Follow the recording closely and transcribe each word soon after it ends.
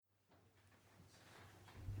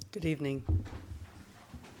Good evening.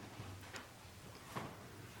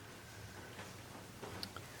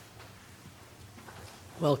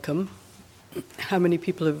 Welcome. How many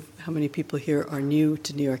people here are new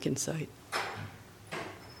to New York Insight?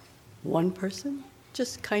 One person?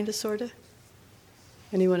 Just kinda, sorta?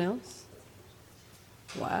 Anyone else?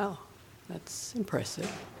 Wow, that's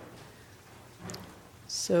impressive.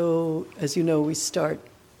 So, as you know, we start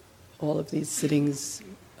all of these sittings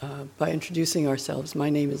by introducing ourselves. My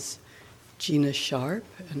name is Gina Sharpe,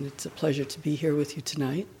 and it's a pleasure to be here with you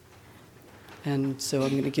tonight. And so I'm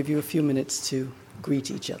going to give you a few minutes to greet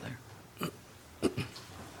each other.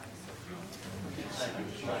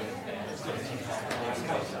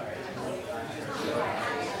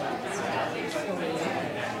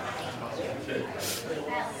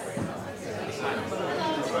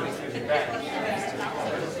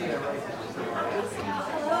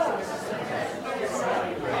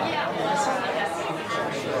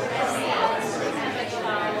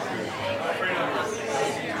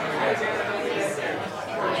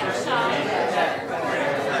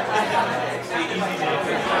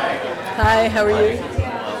 Hi, how are you?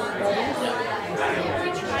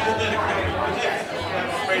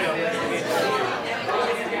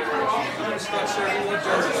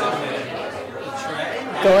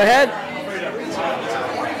 Go ahead.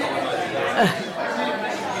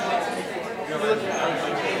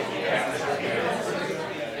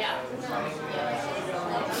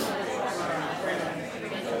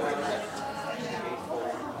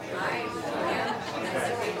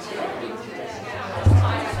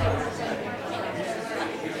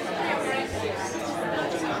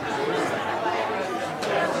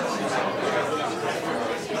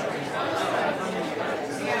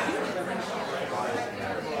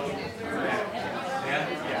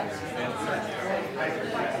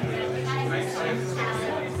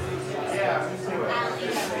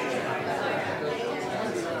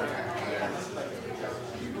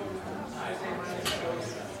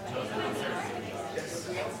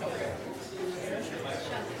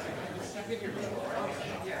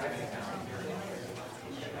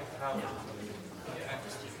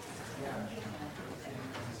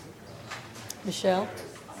 Michelle?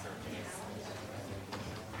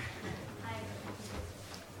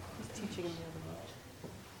 He's teaching in the other one.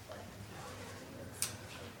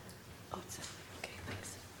 Oh, it's okay,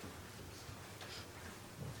 thanks.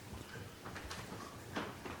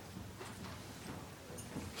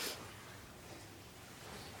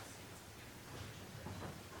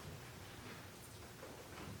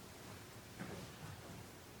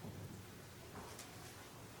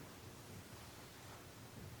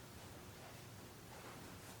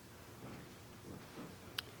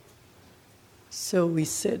 So we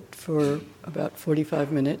sit for about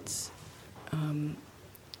 45 minutes, and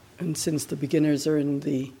since the beginners are in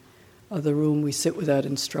the other room, we sit without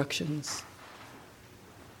instructions.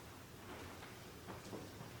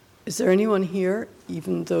 Is there anyone here,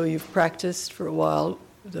 even though you've practiced for a while,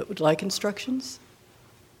 that would like instructions?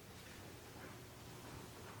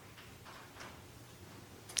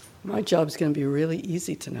 My job's going to be really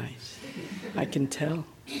easy tonight. I can tell.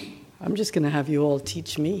 I'm just going to have you all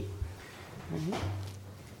teach me.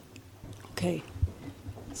 Okay,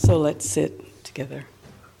 so let's sit together.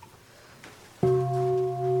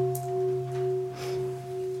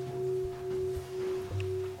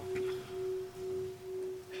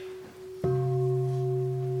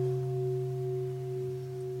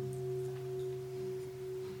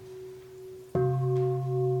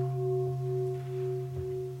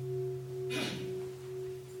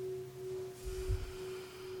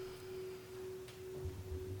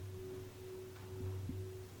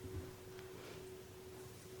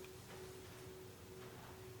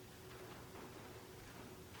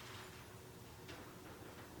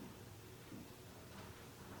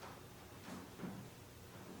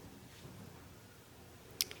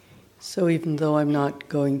 So even though I'm not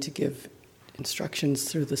going to give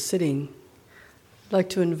instructions through the sitting, I'd like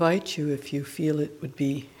to invite you, if you feel it would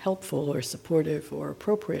be helpful or supportive or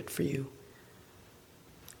appropriate for you,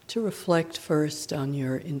 to reflect first on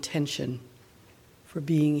your intention for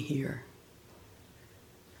being here.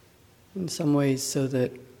 In some ways, so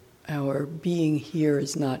that our being here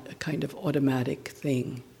is not a kind of automatic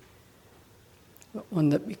thing, but one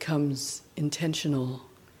that becomes intentional,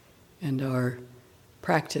 and our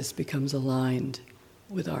practice becomes aligned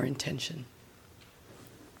with our intention.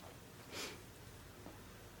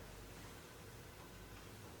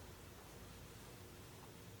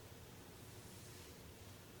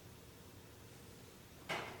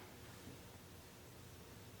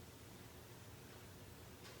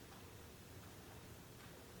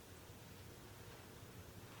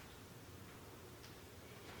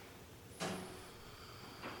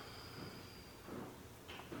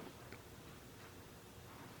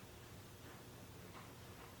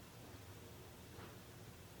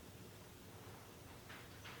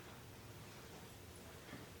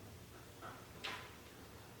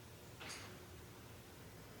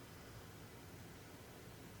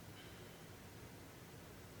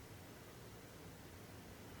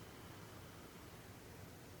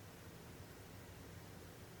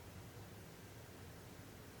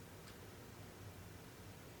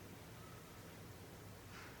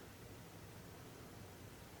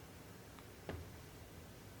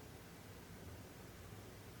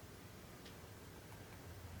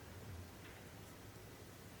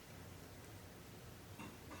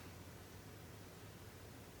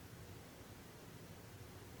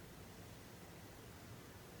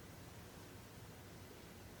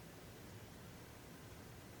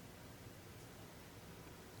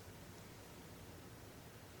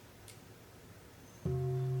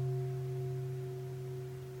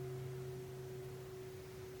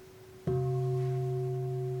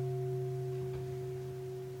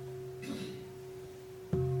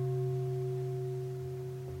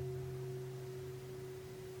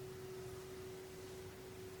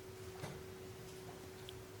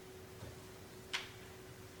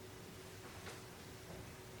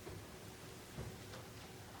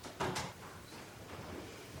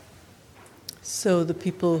 So the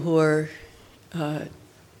people who are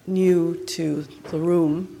new to the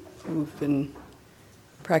room, who've been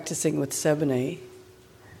practicing with Sebene,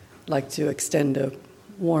 like to extend a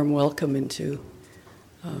warm welcome into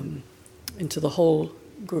the whole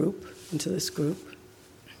group, into this group.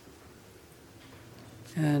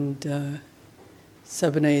 And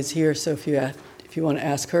Sebene is here, so if you want to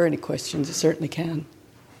ask her any questions, you certainly can.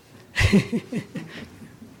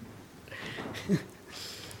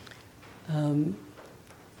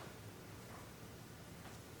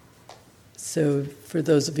 So for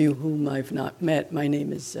those of you whom I've not met, my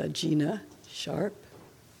name is Gina, Sharpe,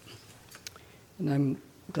 and I'm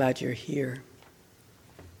glad you're here.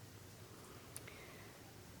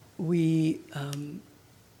 We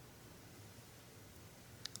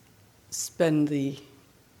spend the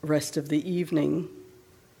rest of the evening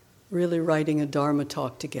really writing a Dharma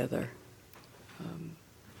talk together.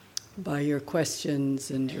 By your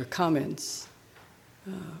questions and your comments,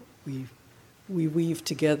 we weave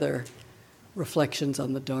together reflections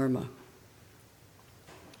on the Dharma.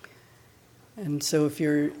 And so if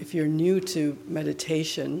you're new to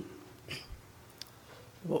meditation,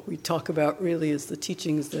 what we talk about really is the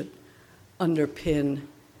teachings that underpin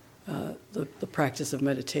the practice of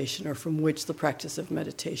meditation, or from which the practice of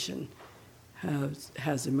meditation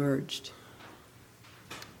has emerged.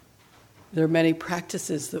 There are many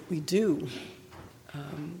practices that we do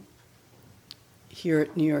here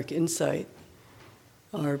at New York Insight.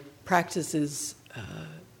 Our practice is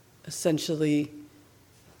essentially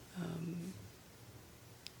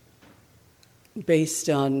based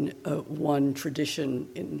on one tradition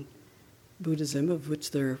in Buddhism, of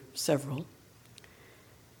which there are several.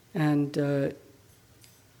 And the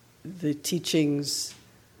teachings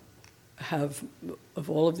of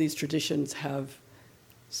all of these traditions have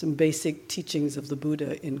some basic teachings of the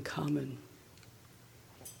Buddha in common.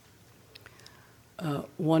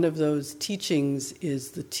 One of those teachings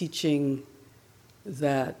is the teaching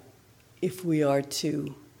that if we are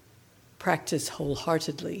to practice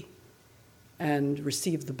wholeheartedly and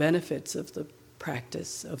receive the benefits of the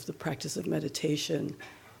practice of meditation,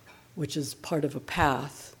 which is part of a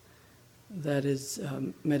path that is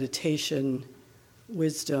meditation,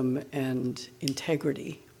 wisdom, and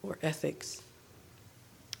integrity, or ethics,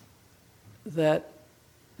 that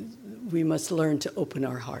we must learn to open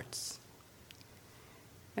our hearts.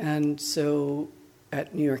 And so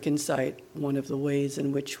at New York Insight, one of the ways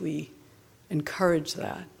in which we encourage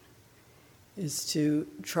that is to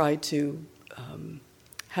try to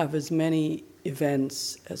have as many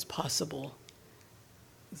events as possible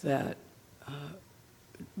that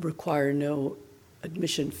require no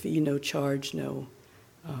admission fee, no charge, no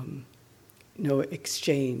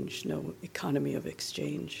exchange, no economy of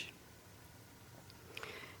exchange.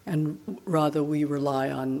 And rather we rely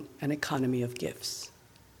on an economy of gifts,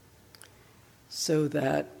 so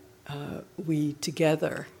that we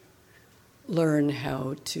together learn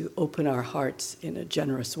how to open our hearts in a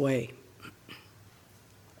generous way.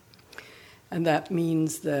 And that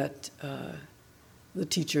means that the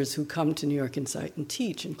teachers who come to New York Insight and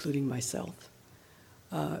teach, including myself,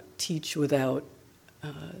 teach without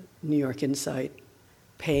New York Insight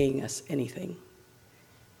paying us anything.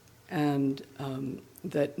 And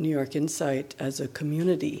that New York Insight as a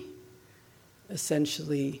community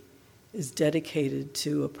essentially is dedicated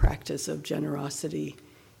to a practice of generosity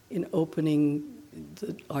in opening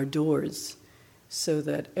our doors so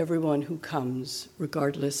that everyone who comes,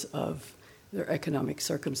 regardless of their economic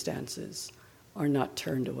circumstances, are not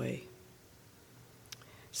turned away.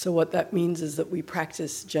 So what that means is that we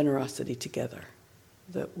practice generosity together,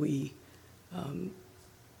 that we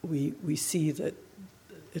see that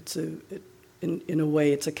in a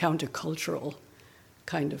way it's a countercultural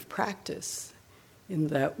kind of practice, in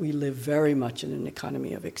that we live very much in an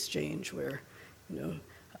economy of exchange, where,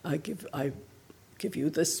 I give you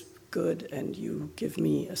this good and you give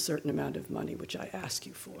me a certain amount of money which I ask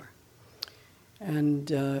you for. And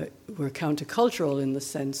we're countercultural in the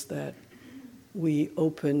sense that we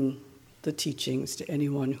open the teachings to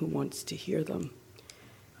anyone who wants to hear them.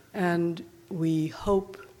 And we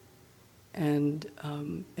hope and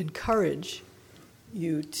encourage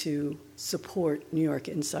you to support New York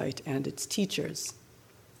Insight and its teachers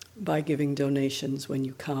by giving donations when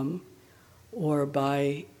you come, or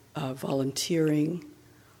by volunteering,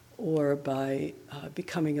 or by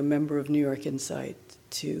becoming a member of New York Insight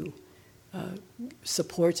to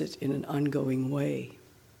support it in an ongoing way.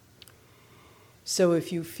 So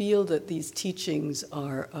if you feel that these teachings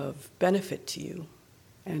are of benefit to you,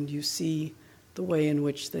 and you see the way in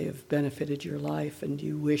which they have benefited your life, and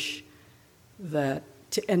you wish that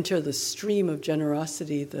to enter the stream of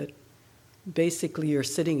generosity that basically you're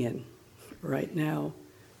sitting in right now,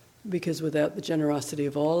 because without the generosity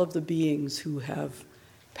of all of the beings who have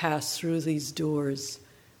passed through these doors,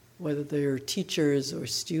 whether they're teachers or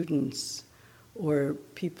students or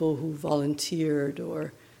people who volunteered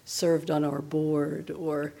or served on our board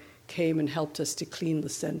or came and helped us to clean the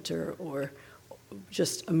center, or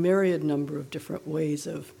just a myriad number of different ways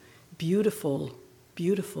of beautiful,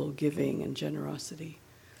 beautiful giving and generosity.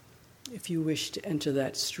 If you wish to enter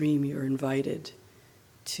that stream, you're invited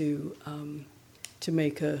to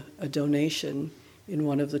make a donation in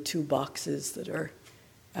one of the two boxes that are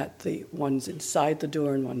at the ones inside the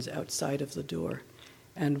door and ones outside of the door.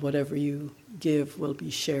 And whatever you give will be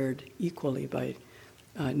shared equally by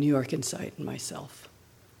New York Insight and myself.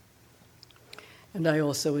 And I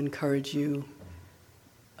also encourage you,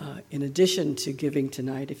 in addition to giving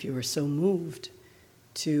tonight, if you are so moved,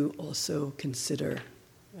 to also consider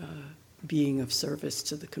being of service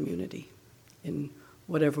to the community in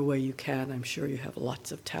whatever way you can. I'm sure you have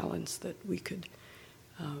lots of talents that we could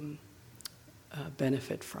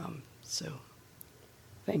benefit from. So,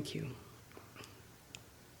 thank you.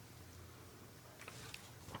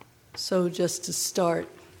 So just to start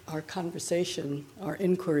our conversation, our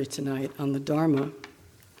inquiry tonight on the Dharma,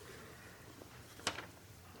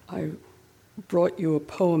 I brought you a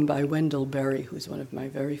poem by Wendell Berry, who's one of my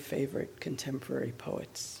very favorite contemporary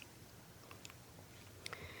poets.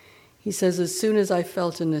 He says, as soon as I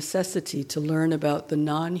felt a necessity to learn about the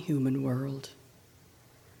non-human world,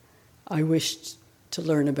 I wished to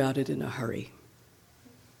learn about it in a hurry.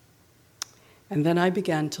 And then I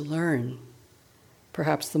began to learn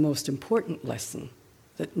perhaps the most important lesson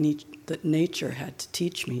that nature had to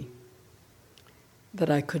teach me, that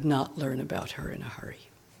I could not learn about her in a hurry.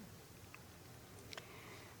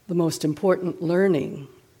 The most important learning,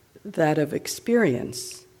 that of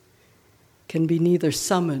experience, can be neither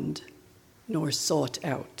summoned nor sought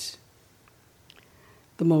out.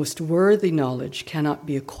 The most worthy knowledge cannot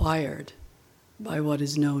be acquired by what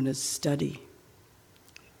is known as study,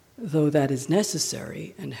 though that is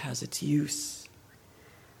necessary and has its use.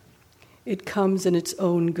 It comes in its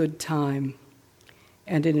own good time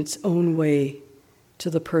and in its own way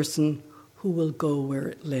to the person who will go where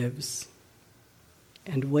it lives,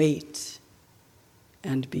 and wait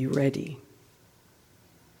and be ready.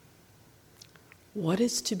 What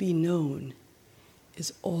is to be known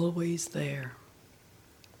is always there.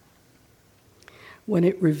 When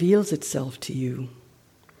it reveals itself to you,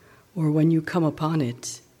 or when you come upon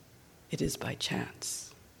it, it is by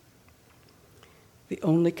chance. The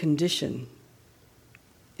only condition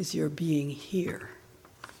is your being here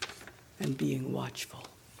and being watchful.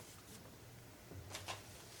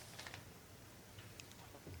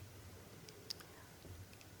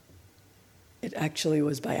 It actually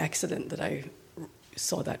was by accident that I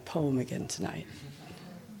saw that poem again tonight.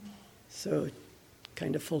 So it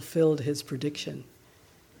kind of fulfilled his prediction.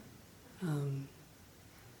 And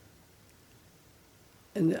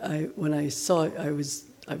when I saw it, I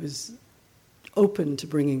was open to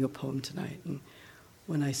bringing a poem tonight. And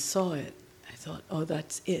when I saw it, I thought, oh,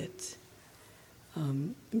 that's it.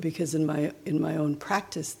 Because in my own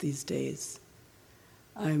practice these days,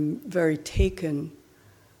 I'm very taken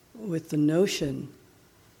with the notion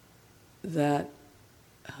that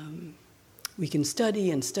we can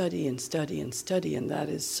study and study and study and study, and that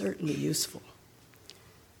is certainly useful.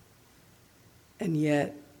 And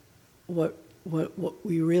yet, what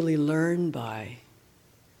we really learn by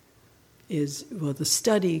is, well, the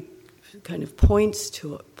study kind of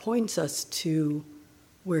points us to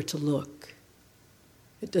where to look.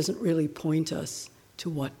 It doesn't really point us to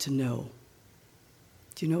what to know.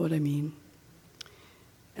 Do you know what I mean?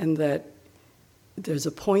 And that there's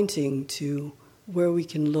a pointing to where we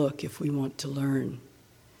can look if we want to learn.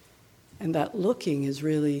 And that looking is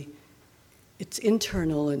really, it's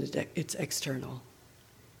internal and it's external.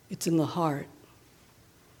 It's in the heart,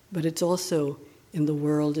 but it's also in the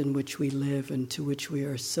world in which we live and to which we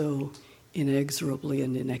are so inexorably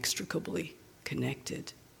and inextricably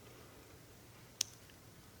connected.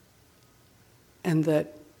 And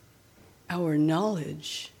that our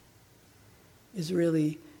knowledge is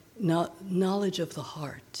really not knowledge of the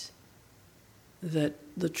heart, that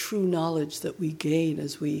the true knowledge that we gain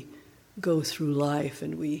as we go through life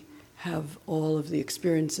and we have all of the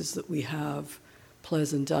experiences that we have,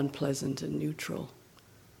 pleasant, unpleasant, and neutral,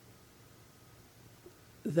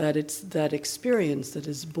 that it's that experience that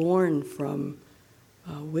is born from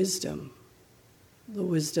wisdom, the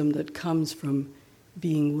wisdom that comes from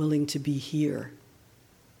being willing to be here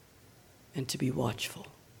and to be watchful,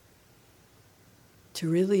 to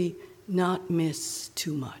really not miss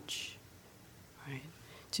too much, right?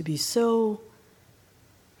 to be so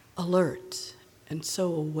alert and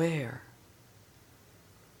so aware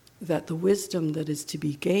that the wisdom that is to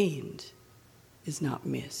be gained is not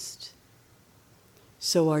missed.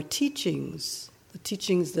 So our teachings,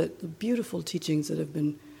 the beautiful teachings that have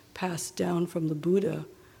been passed down from the Buddha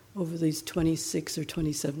over these 26 or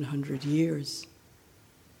 2700 years,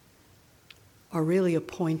 are really a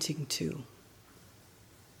pointing to.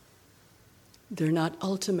 They're not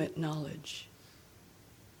ultimate knowledge.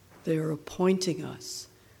 They are pointing us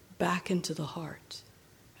back into the heart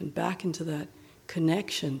and back into that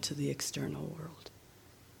connection to the external world,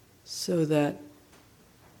 so that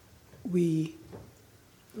we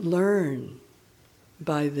learn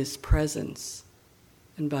by this presence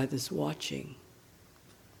and by this watching,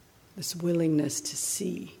 this willingness to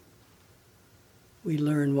see. We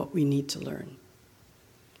learn what we need to learn.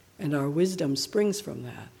 And our wisdom springs from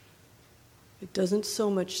that. It doesn't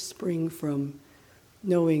so much spring from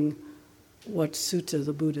knowing what sutta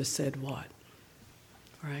the Buddha said what,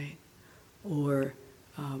 right? Or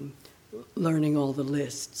learning all the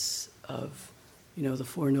lists of, the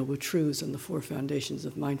Four Noble Truths and the Four Foundations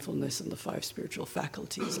of Mindfulness and the 5 spiritual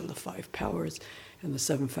faculties and the 5 powers and the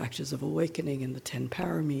 7 factors of awakening and the 10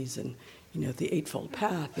 paramis and, the Eightfold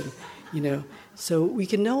Path. And, so we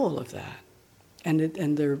can know all of that.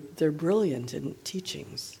 And they're brilliant in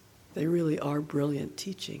teachings. They really are brilliant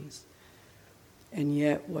teachings. And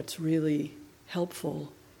yet what's really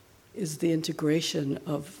helpful is the integration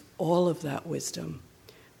of all of that wisdom.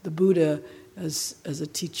 The Buddha, as a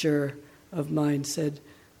teacher of mine, said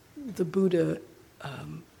the Buddha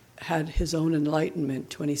had his own enlightenment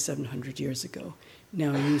 2,700 years ago.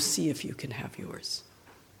 Now you see if you can have yours,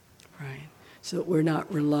 right? So that we're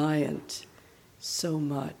not reliant so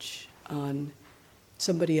much on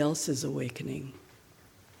somebody else's awakening,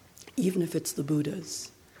 even if it's the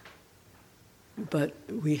Buddha's. But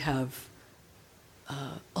we have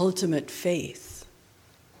ultimate faith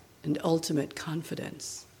and ultimate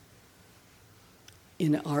confidence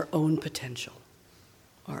in our own potential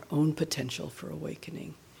for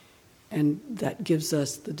awakening. And that gives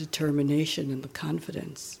us the determination and the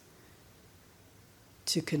confidence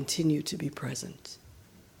to continue to be present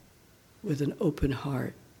with an open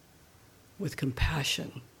heart, with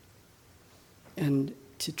compassion, and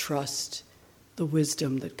to trust the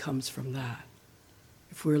wisdom that comes from that.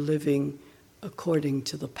 If we're living according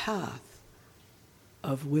to the path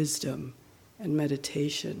of wisdom and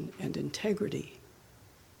meditation and integrity,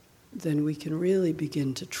 then we can really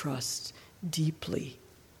begin to trust deeply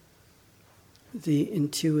the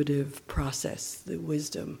intuitive process, the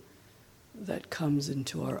wisdom that comes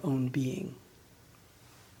into our own being.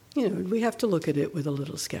 We have to look at it with a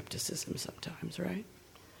little skepticism sometimes, right?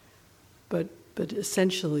 But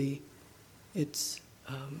essentially, it's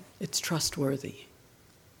trustworthy.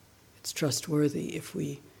 It's trustworthy if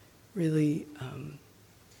we really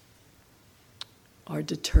are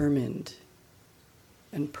determined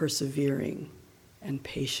and persevering and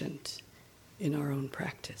patient in our own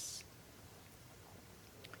practice.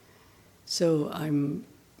 So I'm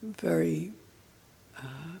very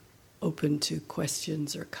open to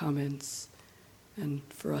questions or comments, and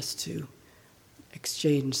for us to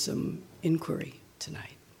exchange some inquiry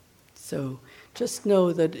tonight. So just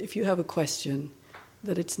know that if you have a question,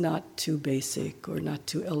 that it's not too basic or not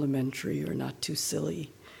too elementary or not too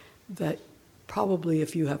silly, that probably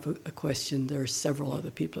if you have a question, there are several other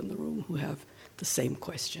people in the room who have the same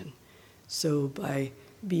question. So by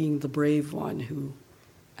being the brave one who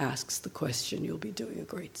asks the question, you'll be doing a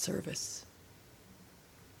great service.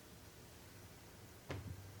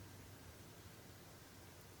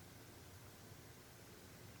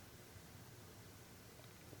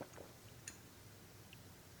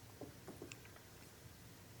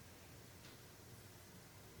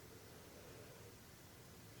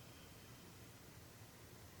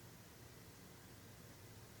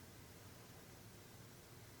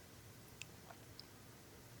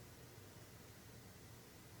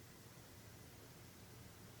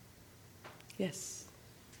 Yes.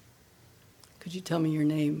 Could you tell me your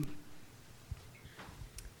name?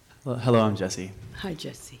 Hello, I'm Jesse. Hi,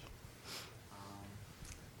 Jesse.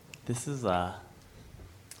 This is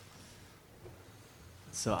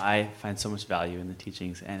so I find so much value in the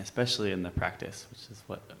teachings and especially in the practice, which is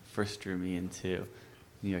what first drew me into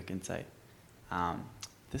New York Insight.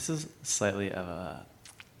 This is slightly of a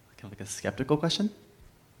kind of like a skeptical question.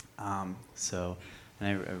 And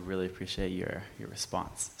I really appreciate your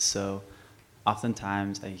response. So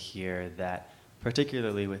oftentimes I hear that,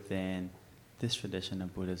 particularly within this tradition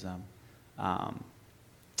of Buddhism,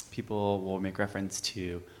 people will make reference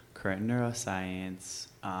to current neuroscience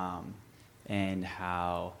and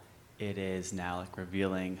how it is now like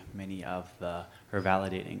revealing many of the, or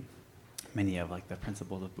validating many of like the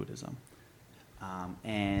principles of Buddhism.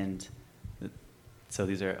 So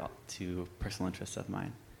these are two personal interests of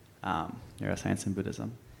mine, neuroscience and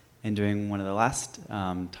Buddhism. And during one of the last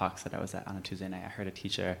talks that I was at on a Tuesday night, I heard a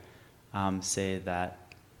teacher say that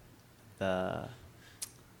the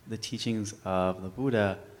teachings of the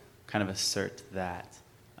Buddha kind of assert that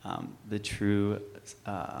the true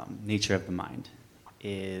nature of the mind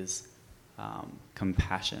is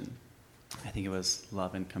compassion. I think it was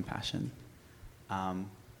love and compassion. And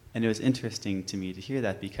it was interesting to me to hear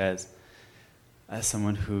that because as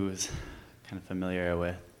someone who's kind of familiar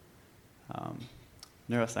with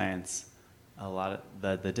neuroscience, a lot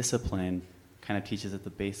of the discipline kind of teaches that the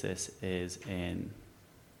basis is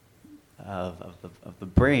of the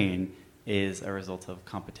brain is a result of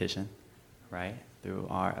competition, right? Through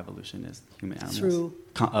our evolution as human animals. Through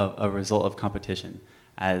a result of competition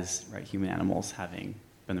as human animals having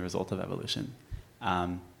been the result of evolution.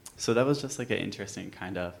 So that was just like an interesting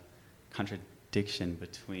kind of contradiction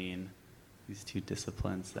between these two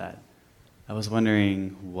disciplines that I was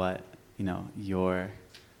wondering what, your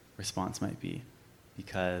response might be.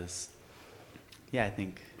 Because, I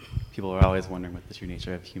think people are always wondering what the true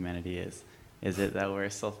nature of humanity is. Is it that we're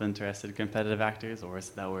self-interested competitive actors, or is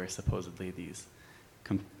it that we're supposedly these,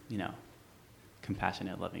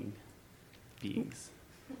 compassionate, loving beings?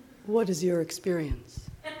 What is your experience?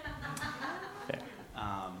 Fair.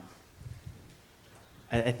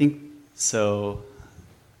 I think so.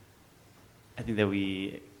 I think that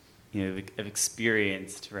we, have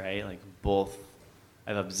experienced, right? Like both,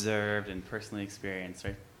 I've observed and personally experienced,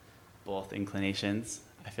 right? Both inclinations.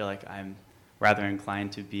 I feel like I'm rather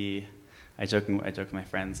inclined to be. I joke with my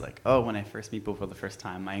friends like, oh, when I first meet people for the first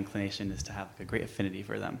time, my inclination is to have like a great affinity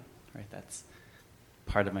for them, right? That's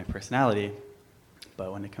part of my personality.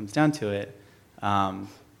 But when it comes down to it, I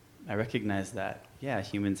recognize that,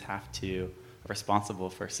 humans have to are responsible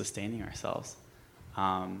for sustaining ourselves.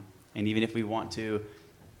 And even if we want to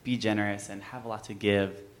be generous and have a lot to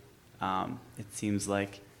give, it seems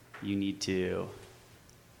like you need to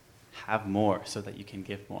have more so that you can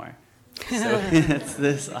give more. So it's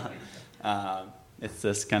this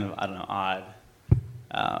kind of, odd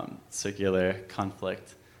circular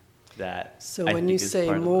conflict that. So when you say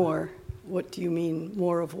more, what do you mean?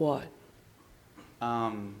 More of what?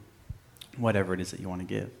 Whatever it is that you want to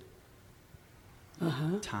give.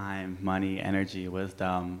 Uh-huh. Time, money, energy,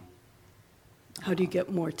 wisdom. How do you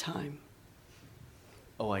get more time?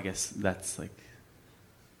 Oh, I guess that's like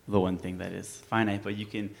the one thing that is finite, but you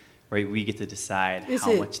can, we get to decide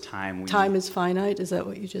how much time we... Time is finite? Is that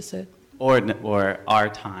what you just said? Or our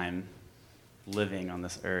time living on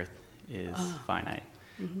this earth is finite.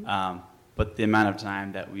 Mm-hmm. But the amount of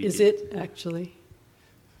time that we... Is it, actually?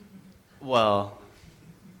 Well,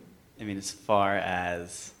 as far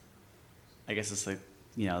as... I guess it's like,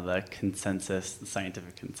 the consensus, the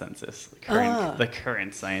scientific consensus, the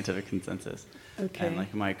current scientific consensus. Okay. And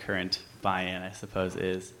like my current buy-in, I suppose,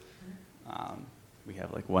 is we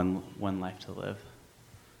have like one life to live.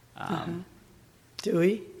 Do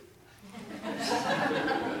we?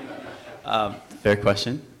 Fair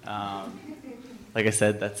question. Like I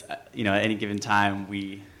said, that's, at any given time,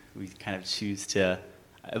 we kind of choose to,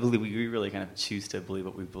 I believe we really kind of choose to believe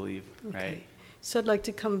what we believe, okay. Right? So I'd like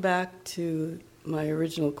to come back to my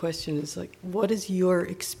original question is like, what is your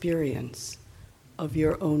experience of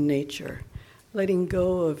your own nature? Letting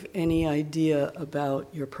go of any idea about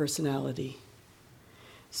your personality.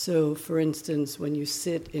 So, for instance, when you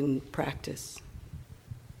sit in practice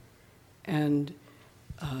and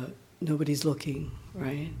nobody's looking,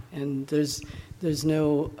 right? And there's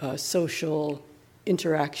no social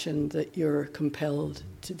interaction that you're compelled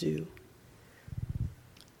to do.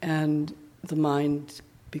 And the mind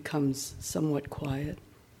becomes somewhat quiet,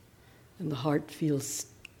 and the heart feels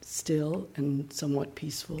still and somewhat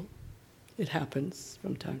peaceful. It happens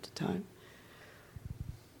from time to time.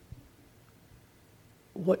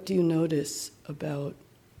 What do you notice about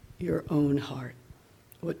your own heart?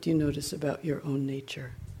 What do you notice about your own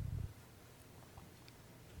nature?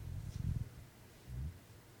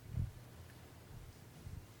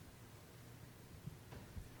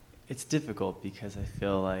 It's difficult because I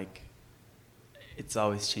feel like it's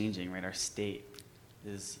always changing, right? Our state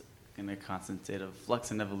is in a constant state of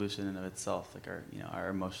flux and evolution in of itself, like our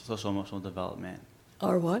social emotional development.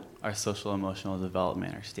 Our what? Our social emotional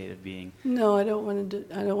development, our state of being. No, I don't want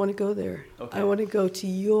to go there. Okay. I want to go to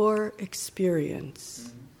your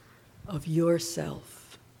experience of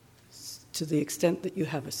yourself, to the extent that you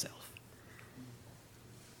have a self.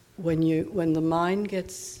 When the mind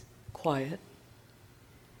gets quiet,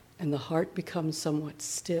 and the heart becomes somewhat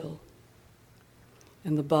still,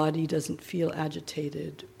 and the body doesn't feel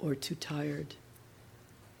agitated or too tired.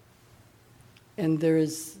 And there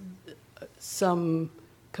is some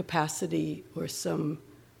capacity or some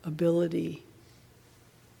ability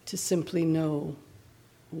to simply know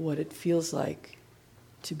what it feels like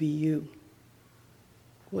to be you.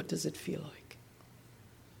 What does it feel like?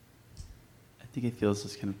 I think it feels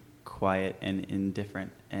just kind of quiet and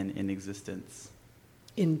indifferent and in existence.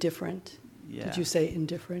 Indifferent? Yeah. Did you say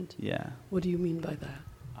indifferent? Yeah. What do you mean by that?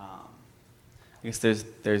 I guess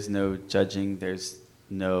there's no judging. There's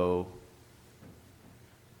no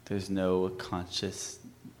conscious.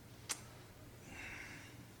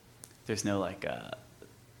 There's no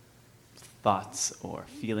thoughts or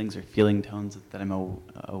feelings or feeling tones that I'm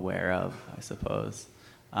aware of, I suppose.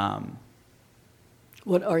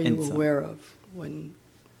 What are you aware of when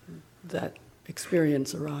that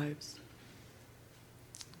experience arrives?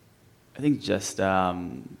 I think just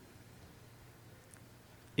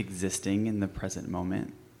existing in the present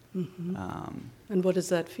moment. Mm-hmm. And what does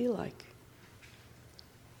that feel like?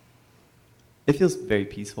 It feels very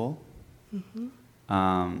peaceful.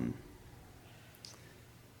 Mm-hmm.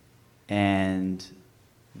 And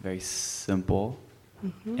very simple.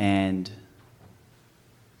 Mm-hmm. And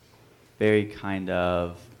very kind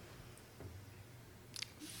of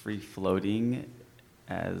free-floating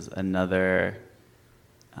as another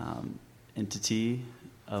entity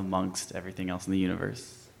amongst everything else in the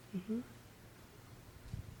universe. Mm-hmm.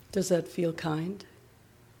 Does that feel kind?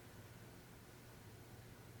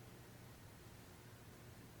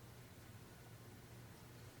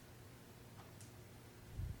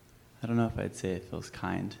 I don't know if I'd say it feels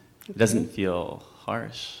kind. Okay. It doesn't feel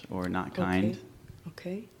harsh or not kind.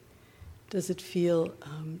 Okay. Does it feel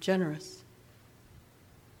generous?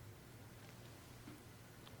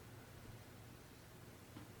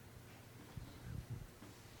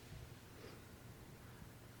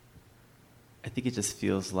 I think it just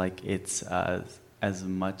feels like it's as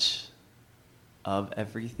much of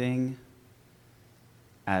everything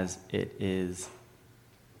as it is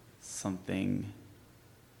something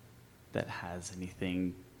that has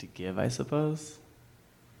anything to give, I suppose.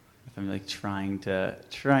 If I'm trying to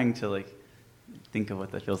think of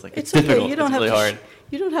what that feels like. It's difficult. Okay. You don't it's have really hard.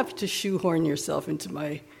 You don't have to shoehorn yourself into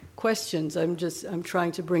my questions. I'm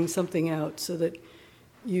trying to bring something out so that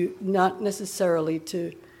you, not necessarily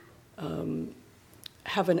to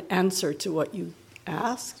have an answer to what you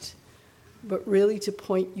asked, but really to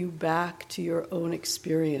point you back to your own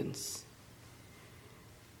experience.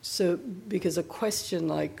 So, because a question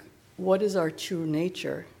like, what is our true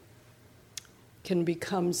nature, can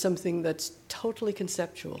become something that's totally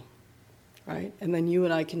conceptual, right? And then you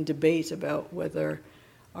and I can debate about whether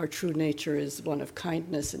our true nature is one of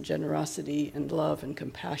kindness and generosity and love and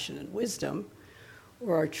compassion and wisdom,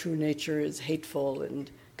 or our true nature is hateful and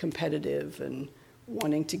competitive and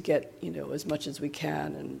wanting to get, as much as we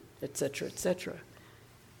can, and et cetera, et cetera.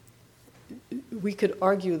 We could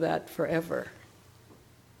argue that forever,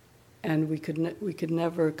 and we could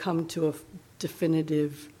never come to a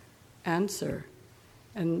definitive answer.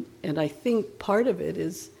 And I think part of it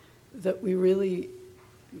is that we really,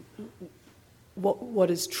 what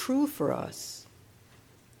is true for us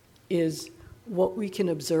is what we can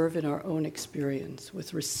observe in our own experience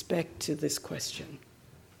with respect to this question.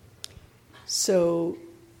 So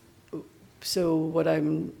what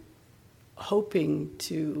I'm hoping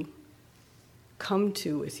to come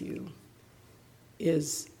to with you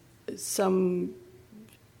is some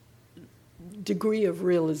degree of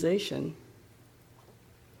realization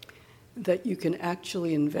that you can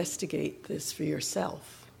actually investigate this for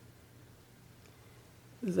yourself,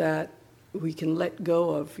 that we can let go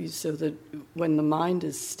of, so that when the mind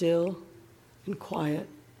is still and quiet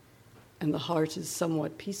and the heart is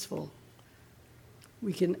somewhat peaceful,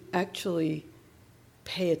 we can actually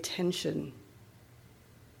pay attention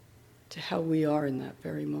to how we are in that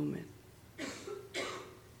very moment.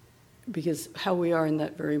 Because how we are in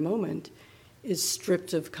that very moment is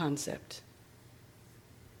stripped of concept.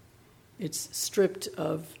 It's stripped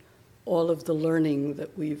of all of the learning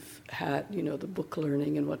that we've had, the book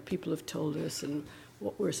learning and what people have told us and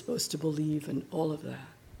what we're supposed to believe and all of that.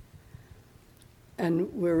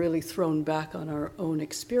 And we're really thrown back on our own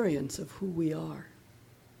experience of who we are.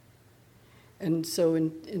 And so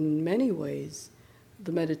in many ways,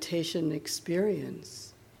 the meditation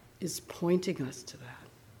experience is pointing us to that.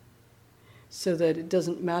 So that it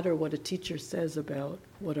doesn't matter what a teacher says about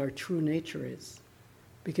what our true nature is.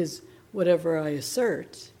 Because whatever I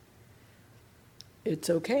assert, it's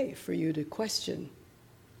okay for you to question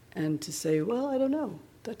and to say, well, I don't know.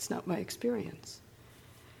 That's not my experience.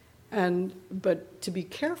 But to be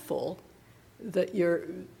careful that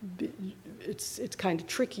it's kind of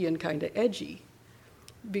tricky and kind of edgy,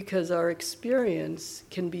 because our experience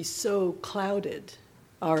can be so clouded,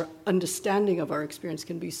 our understanding of our experience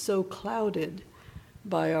can be so clouded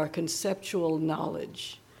by our conceptual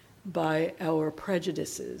knowledge, by our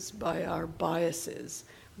prejudices, by our biases,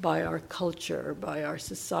 by our culture, by our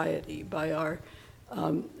society, by our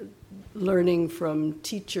learning from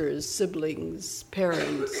teachers, siblings,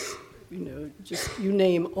 parents, just you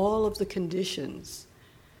name all of the conditions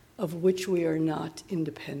of which we are not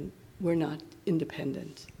independent. We're not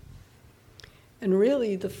independent. And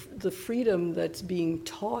really, the freedom that's being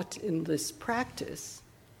taught in this practice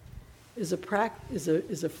is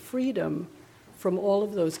a freedom from all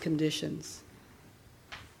of those conditions.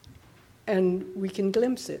 And we can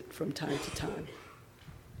glimpse it from time to time.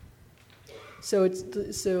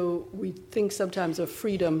 So we think sometimes of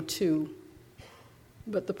freedom to,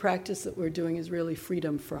 but the practice that we're doing is really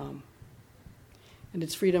freedom from. And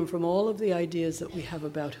it's freedom from all of the ideas that we have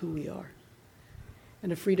about who we are.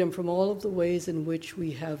 And a freedom from all of the ways in which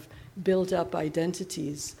we have built up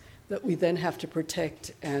identities that we then have to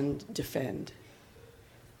protect and defend.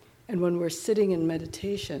 And when we're sitting in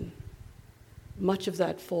meditation, much of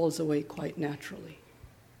that falls away quite naturally.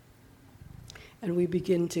 And we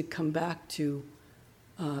begin to come back to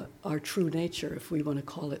our true nature, if we want to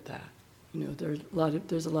call it that.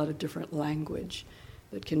 There's a lot of different language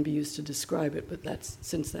that can be used to describe it, but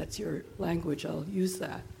since that's your language, I'll use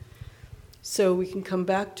that. So we can come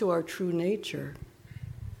back to our true nature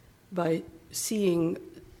by seeing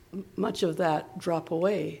much of that drop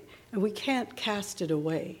away, and we can't cast it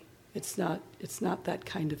away. It's not that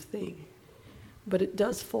kind of thing, but it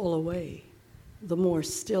does fall away the more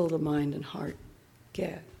still the mind and heart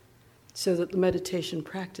get. So that the meditation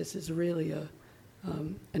practice is really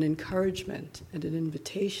an encouragement and an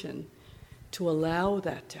invitation to allow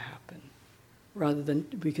that to happen, rather than,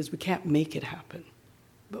 because we can't make it happen,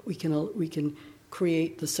 but we can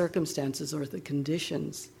create the circumstances or the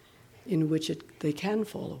conditions in which they can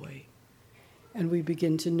fall away. And we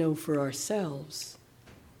begin to know for ourselves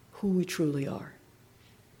who we truly are,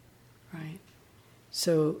 right?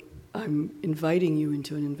 So I'm inviting you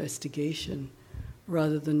into an investigation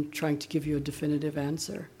rather than trying to give you a definitive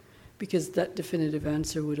answer, because that definitive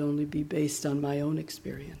answer would only be based on my own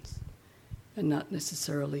experience and not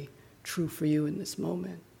necessarily true for you in this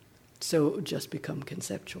moment. So it would just become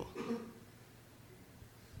conceptual.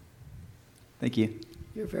 Thank you.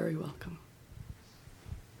 You're very welcome.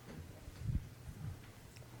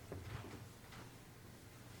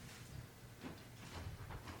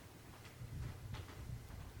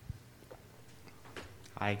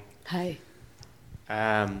 Hi. Hi.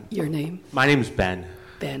 Your name? My name's Ben.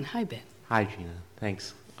 Ben. Hi, Ben. Hi, Gina.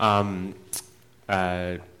 Thanks.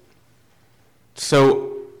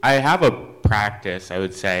 So I have a practice, I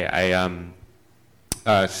would say.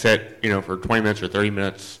 I sit, for 20 minutes or 30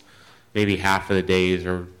 minutes, maybe half of the days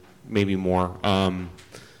or maybe more.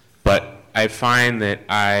 But I find that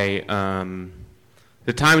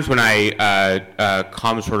the times when I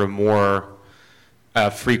come sort of more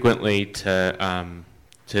frequently to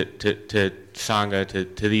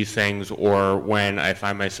Sangha, to these things, or when I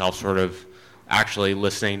find myself sort of actually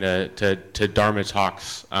listening to Dharma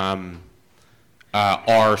talks,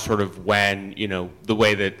 are sort of when, the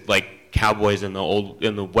way that like cowboys in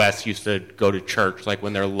the West used to go to church, like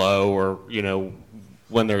when they're low, or,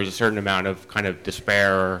 when there's a certain amount of kind of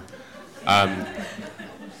despair, or, and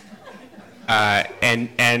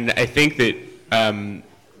I think that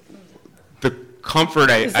the comfort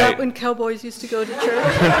Is that when cowboys used to go to church?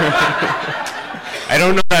 I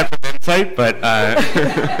don't know that from insight, but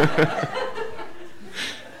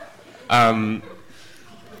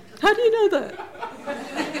how do you know that?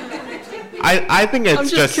 I think it's I'm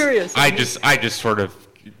just curious. I just sort of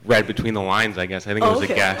read between the lines, I guess. I think it was a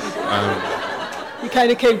guess. You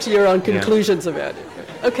kind of came to your own conclusions about it.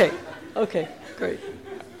 Okay, great.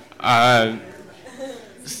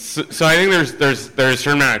 So I think there's a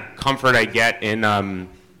certain amount of comfort I get in,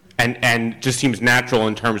 and just seems natural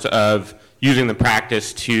in terms of using the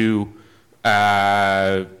practice to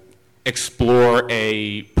explore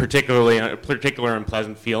a particular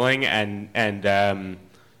unpleasant feeling and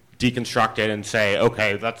deconstruct it and say,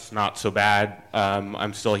 okay, that's not so bad.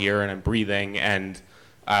 I'm still here and I'm breathing, and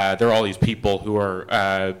there are all these people who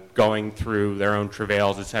are going through their own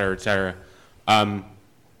travails, et cetera, et cetera.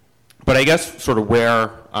 But I guess sort of where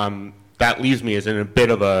that leaves me is in a bit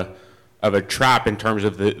of a trap in terms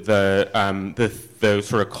of the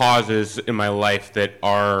sort of causes in my life that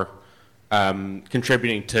are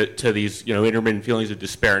contributing to these, intermittent feelings of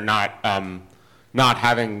despair, not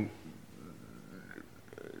having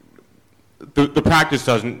the practice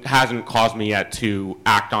hasn't caused me yet to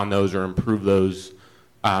act on those or improve those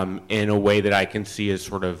in a way that I can see as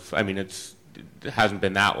sort of, it hasn't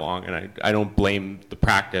been that long, and I don't blame the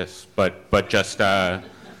practice, but just I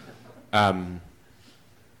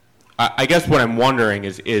guess what I'm wondering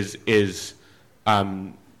is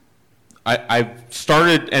I've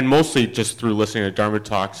started, and mostly just through listening to Dharma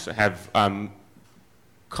talks, have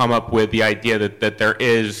come up with the idea that there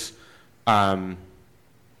is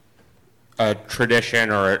a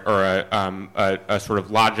tradition or a sort of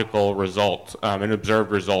logical result, an observed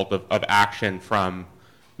result of action from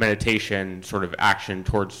meditation, sort of action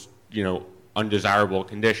towards undesirable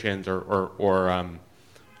conditions or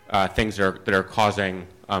things that are causing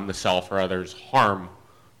the self or others harm,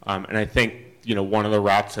 and I think one of the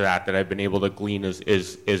routes to that I've been able to glean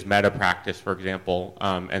is metta practice, for example,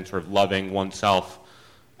 and sort of loving oneself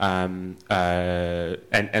and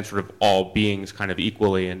sort of all beings kind of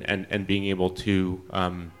equally, and being able to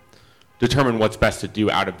determine what's best to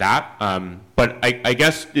do out of that. But I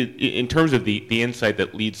guess in terms of the insight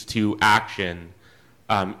that leads to action,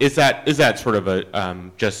 is that sort of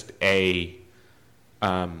a just a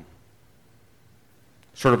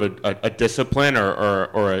sort of a discipline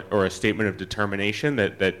or a statement of determination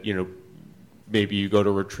that maybe you go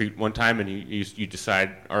to retreat one time and you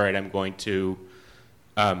decide, all right, I'm going to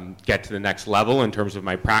get to the next level in terms of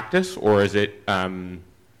my practice, or is it am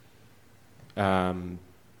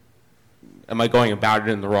I going about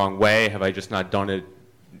it in the wrong way? Have I just not done it,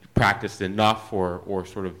 practiced enough, or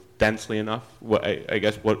sort of densely enough? I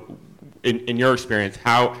guess what in your experience,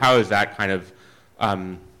 how is that kind of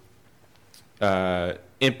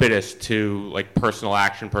impetus to like personal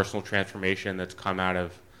action, personal transformation that's come out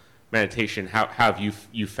of meditation? How have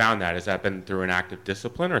you found that? Has that been through an act of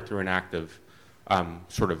discipline or through an act of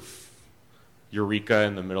sort of eureka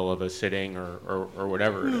in the middle of a sitting or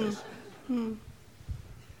whatever it is?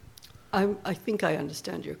 I think I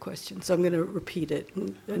understand your question, so I'm going to repeat it,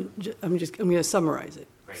 and I'm going to summarize it.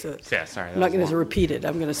 So Yeah, sorry. I'm not going to repeat it.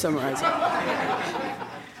 I'm going to summarize it.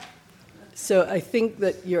 So I think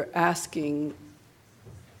that you're asking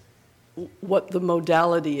what the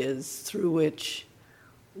modality is through which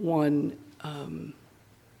one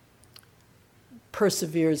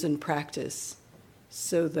perseveres in practice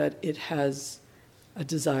so that it has a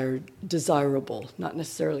desirable, not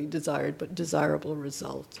necessarily desired, but desirable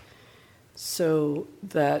result. So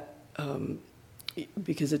that,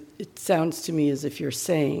 because it sounds to me as if you're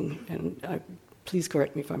saying, and please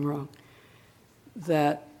correct me if I'm wrong,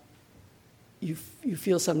 that you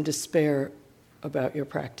feel some despair about your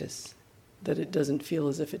practice, that it doesn't feel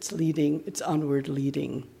as if it's onward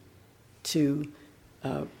leading to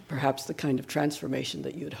perhaps the kind of transformation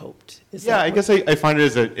that you had hoped. I guess I find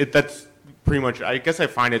it that's pretty much, I guess I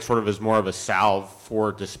find it sort of as more of a salve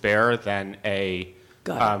for despair than a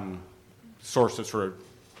source of sort of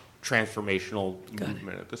transformational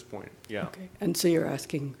movement at this point. Yeah. Okay. And so you're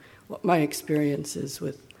asking what my experience is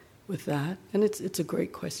with that, and it's a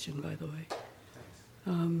great question, by the way.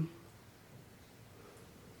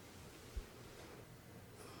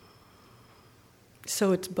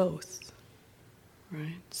 So it's both,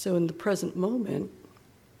 right? So in the present moment,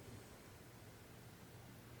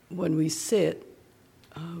 when we sit,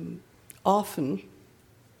 often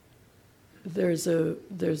there's a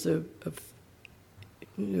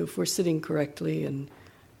if we're sitting correctly and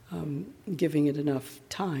giving it enough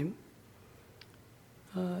time,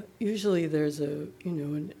 usually there's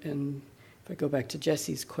and if I go back to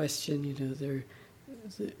Jesse's question,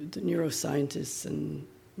 the neuroscientists and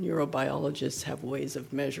neurobiologists have ways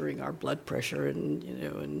of measuring our blood pressure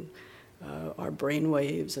and our brain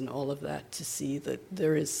waves and all of that to see that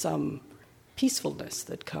there is some peacefulness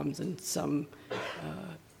that comes in some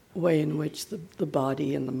way in which the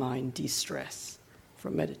body and the mind de-stress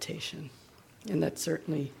from meditation. And that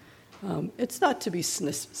certainly, it's not to be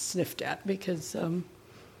sniffed at because,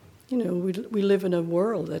 we live in a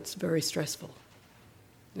world that's very stressful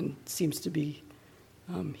and seems to be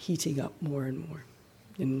heating up more and more,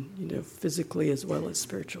 physically as well as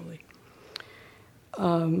spiritually.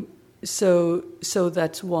 So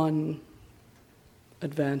that's one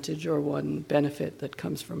advantage or one benefit that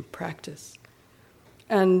comes from practice.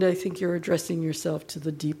 And I think you're addressing yourself to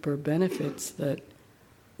the deeper benefits that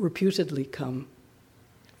reputedly come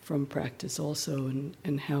from practice also,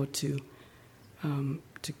 and how to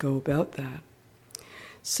go about that.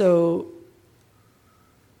 So,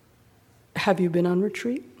 have you been on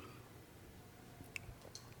retreat?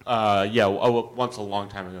 Once a long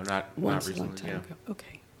time ago, not recently. Once a long time ago.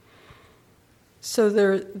 Okay. So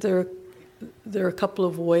there are a couple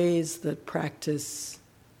of ways that practice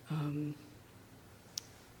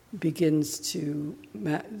begins to,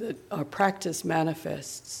 that our practice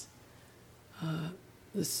manifests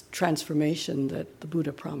this transformation that the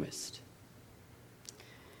Buddha promised.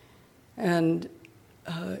 And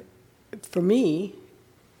for me,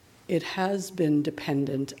 it has been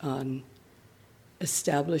dependent on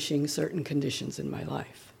establishing certain conditions in my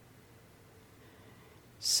life.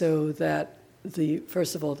 So that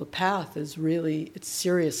first of all, the path is really, it's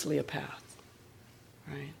seriously a path,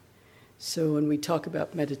 right? So when we talk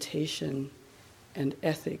about meditation and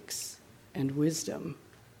ethics and wisdom,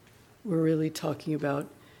 we're really talking about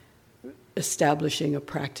establishing a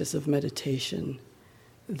practice of meditation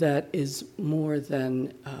that is more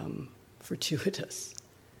than fortuitous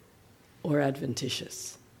or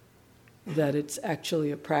adventitious, that it's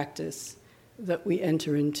actually a practice that we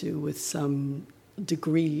enter into with some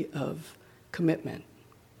degree of commitment.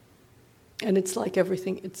 And it's like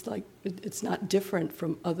everything, it's not different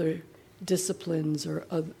from other disciplines, or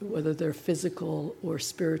whether they're physical or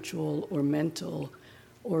spiritual or mental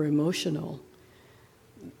or emotional.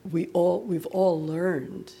 We've all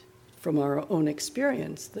learned from our own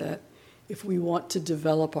experience that if we want to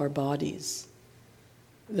develop our bodies,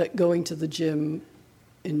 that going to the gym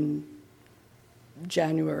in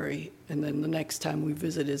January and then the next time we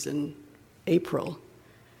visit is in April,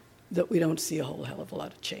 that we don't see a whole hell of a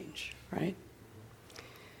lot of change, right?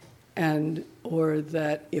 Or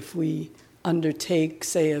that if we undertake,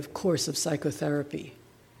 say, a course of psychotherapy,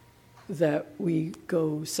 that we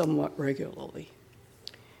go somewhat regularly.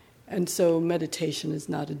 And so meditation is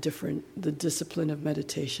not the discipline of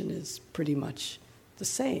meditation is pretty much the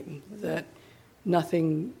same, that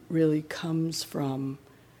nothing really comes from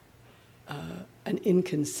an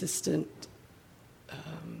inconsistent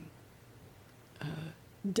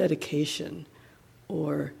dedication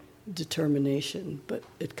or determination, but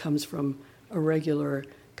it comes from a regular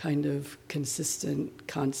kind of consistent,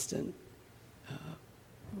 constant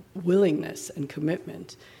willingness and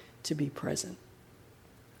commitment to be present.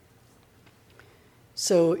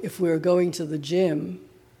 So if we're going to the gym,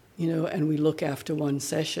 and we look after one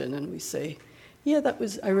session and we say, yeah,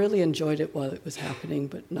 I really enjoyed it while it was happening,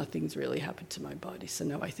 but nothing's really happened to my body, so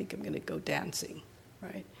now I think I'm going to go dancing,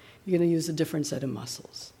 right? You're going to use a different set of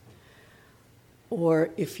muscles.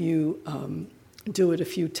 Or if you do it a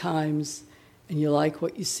few times and you like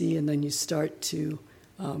what you see, and then you start to,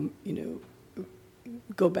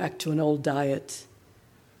 go back to an old diet,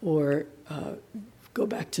 or go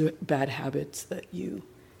back to bad habits that you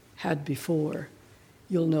had before,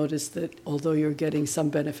 you'll notice that although you're getting some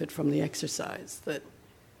benefit from the exercise, that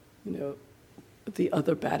the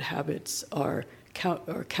other bad habits are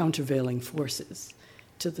countervailing forces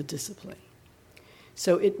to the discipline.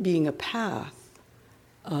 So it being a path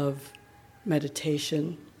of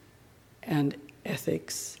meditation and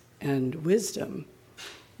ethics and wisdom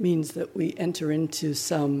means that we enter into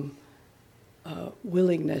some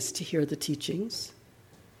willingness to hear the teachings,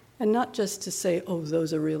 and not just to say, oh,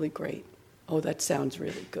 those are really great, oh, that sounds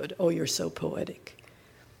really good, oh, you're so poetic,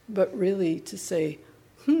 but really to say,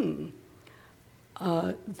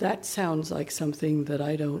 that sounds like something that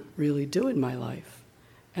I don't really do in my life,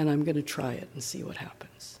 and I'm going to try it and see what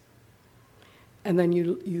happens. And then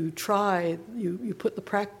you try, you put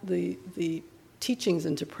the teachings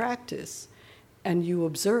into practice, and you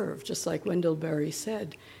observe, just like Wendell Berry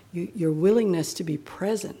said, your willingness to be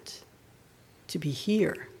present, to be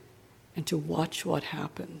here, and to watch what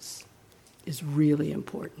happens is really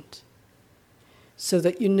important. So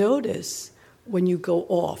that you notice when you go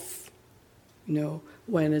off,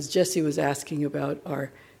 when, as Jesse was asking about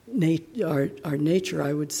our nature,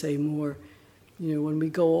 I would say more, when we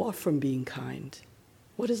go off from being kind,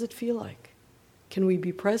 what does it feel like? Can we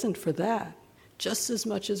be present for that? Just as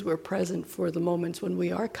much as we're present for the moments when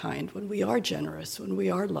we are kind, when we are generous, when we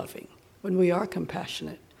are loving, when we are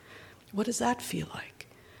compassionate. What does that feel like?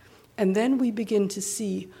 And then we begin to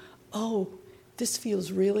see, oh, this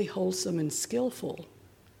feels really wholesome and skillful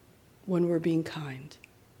when we're being kind.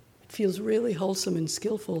 It feels really wholesome and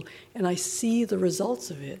skillful, and I see the results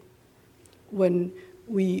of it when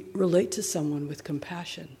we relate to someone with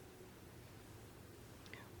compassion.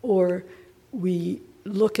 Or we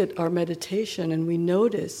look at our meditation and we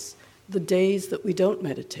notice the days that we don't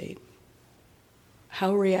meditate.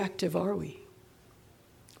 How reactive are we?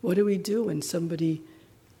 What do we do when somebody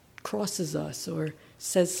crosses us or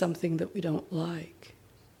says something that we don't like?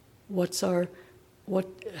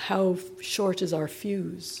 How short is our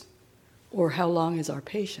fuse? Or how long is our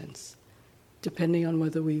patience? Depending on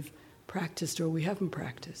whether we've practiced or we haven't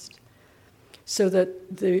practiced. so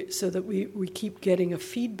that we keep getting a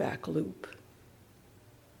feedback loop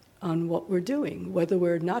on what we're doing, whether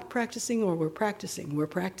we're not practicing or we're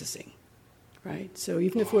practicing, right? So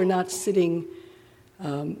even if we're not sitting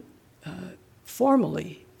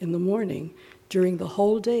formally in the morning, during the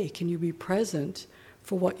whole day, can you be present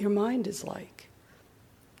for what your mind is like,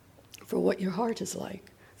 for what your heart is like,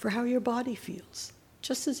 for how your body feels,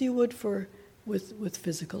 just as you would with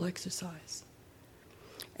physical exercise.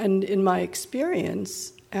 And in my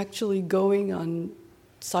experience, actually going on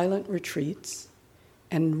silent retreats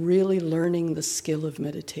and really learning the skill of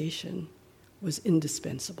meditation was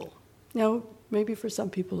indispensable. Now, maybe for some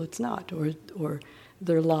people it's not, or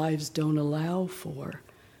their lives don't allow for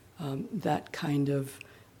that kind of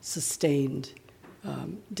sustained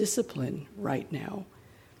discipline right now.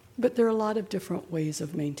 But there are a lot of different ways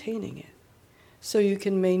of maintaining it. So you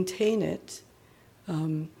can maintain it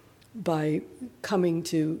by coming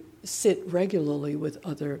to sit regularly with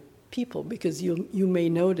other people, because you may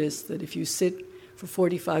notice that if you sit for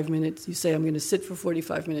 45 minutes, you say, I'm going to sit for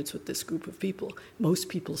 45 minutes with this group of people, most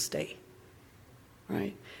people stay,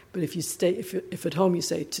 right? But if you stay, if at home you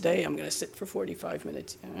say, today I'm going to sit for 45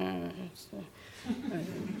 minutes,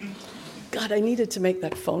 God, I needed to make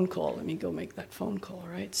that phone call. Let me go make that phone call,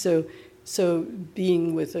 right? So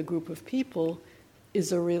being with a group of people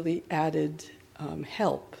is a really added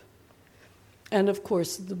help. And of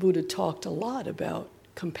course, the Buddha talked a lot about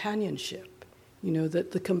companionship. You know,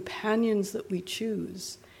 that the companions that we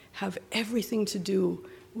choose have everything to do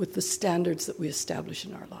with the standards that we establish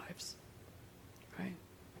in our lives, right?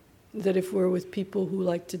 That if we're with people who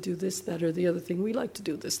like to do this, that, or the other thing, we like to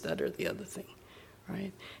do this, that, or the other thing,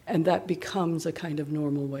 right? And that becomes a kind of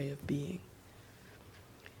normal way of being.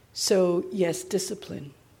 So, yes,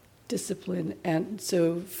 discipline. And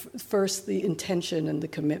so first the intention and the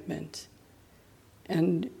commitment.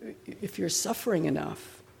 And if you're suffering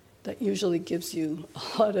enough, that usually gives you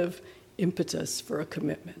a lot of impetus for a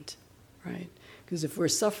commitment, right? Because if we're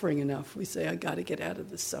suffering enough, we say, I got to get out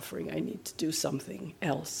of this suffering. I need to do something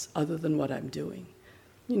else other than what I'm doing.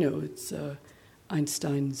 You know, it's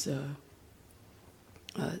Einstein's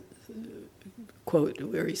quote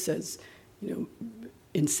where he says, you know,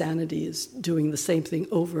 insanity is doing the same thing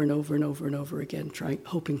over and over and over and over again,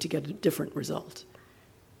 hoping to get a different result,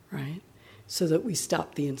 right? So that we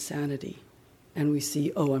stop the insanity. And we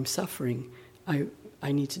see, oh, I'm suffering, I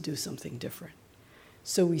need to do something different.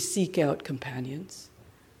 So we seek out companions.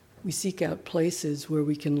 We seek out places where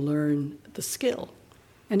we can learn the skill.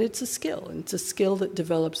 And it's a skill, and it's a skill that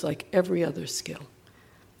develops like every other skill.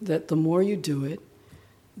 That the more you do it,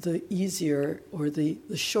 the easier, or the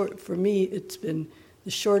short, for me, it's been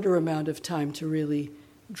the shorter amount of time to really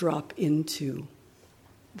drop into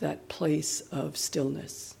that place of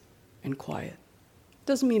stillness and quiet.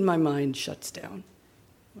 Doesn't mean my mind shuts down.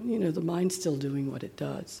 You know, the mind's still doing what it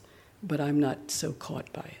does, but I'm not so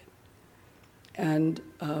caught by it. And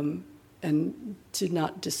to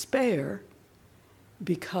not despair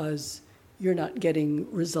because you're not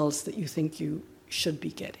getting results that you think you should be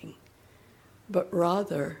getting, but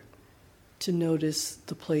rather to notice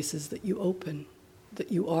the places that you open,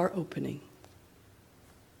 that you are opening.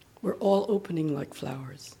 We're all opening like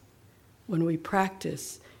flowers. When we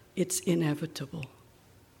practice, it's inevitable.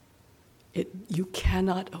 You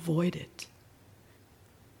cannot avoid it.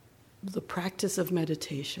 The practice of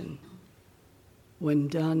meditation, when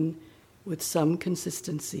done with some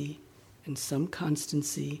consistency and some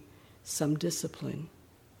constancy, some discipline,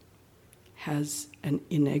 has an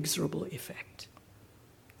inexorable effect.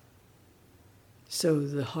 So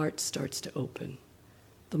the heart starts to open,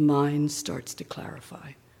 the mind starts to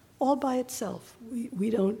clarify, all by itself.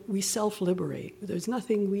 We self-liberate. There's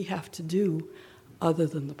nothing we have to do other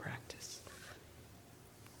than the practice.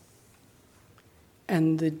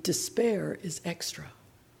 And the despair is extra.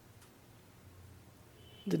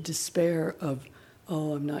 The despair of,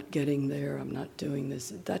 oh, I'm not getting there, I'm not doing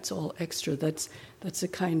this, that's all extra. That's a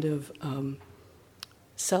kind of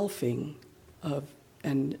selfing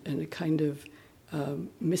and a kind of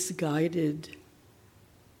misguided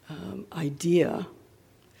idea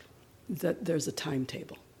that there's a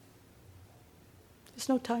timetable. There's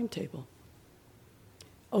no timetable.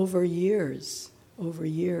 Over years,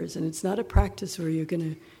 and it's not a practice where you're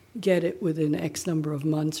going to get it within X number of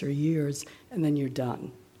months or years and then you're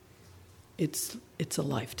done. It's a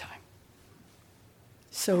lifetime.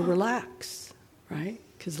 So relax, right?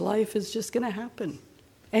 Because life is just going to happen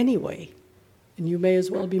anyway, and you may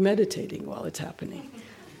as well be meditating while it's happening,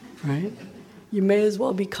 right? You may as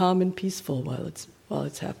well be calm and peaceful while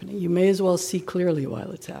it's happening. You may as well see clearly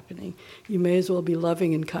while it's happening. You may as well be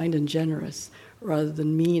loving and kind and generous rather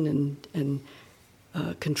than mean and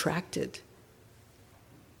contracted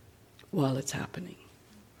while it's happening,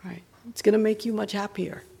 right? It's going to make you much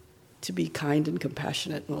happier to be kind and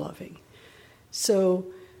compassionate and loving. So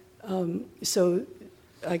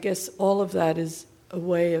I guess all of that is a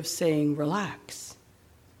way of saying relax.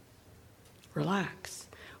 Relax.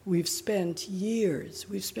 We've spent years,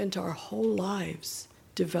 we've spent our whole lives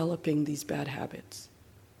developing these bad habits,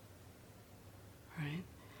 right?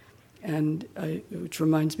 And which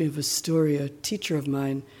reminds me of a story a teacher of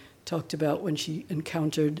mine talked about when she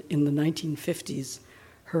encountered in the 1950s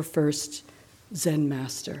her first Zen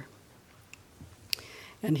master.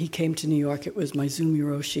 And he came to New York. It was Maizumi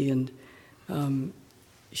Roshi, and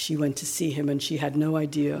she went to see him, and she had no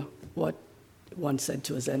idea what one said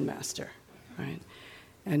to a Zen master, right?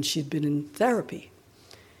 And she'd been in therapy.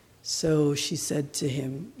 So she said to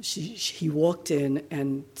him, he walked in,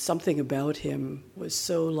 and something about him was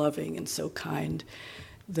so loving and so kind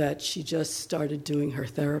that she just started doing her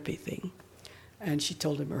therapy thing. And she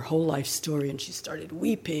told him her whole life story, and she started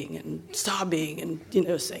weeping and sobbing and,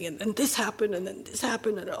 saying, and then this happened, and then this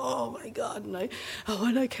happened, and oh my God, and I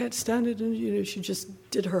can't stand it. And, she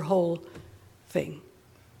just did her whole thing.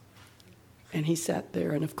 And he sat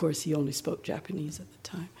there, and of course he only spoke Japanese at the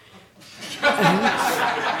time.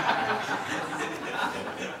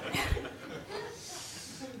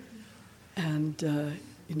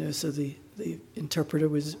 So the interpreter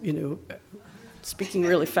was, speaking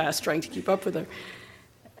really fast, trying to keep up with her.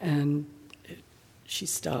 And she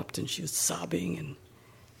stopped, and she was sobbing,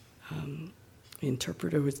 and the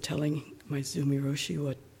interpreter was telling Maizumi Roshi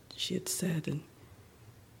what she had said, and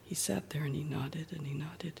he sat there, and he nodded, and he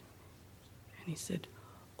nodded. And he said,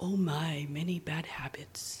 "Oh my, many bad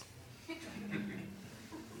habits."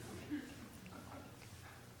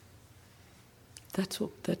 That's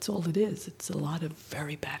all it is. It's a lot of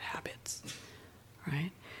very bad habits,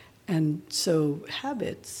 right? And so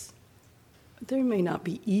habits, they may not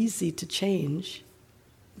be easy to change,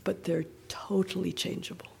 but they're totally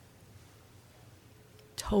changeable.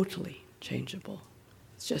 Totally changeable.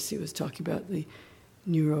 As Jesse was talking about the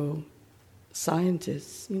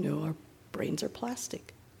neuroscientists, our brains are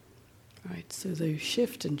plastic, right? So they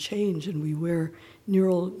shift and change, and we wear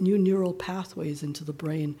new neural pathways into the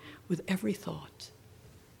brain with every thought.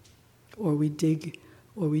 Or we dig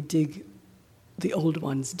the old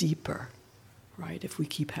ones deeper, right? If we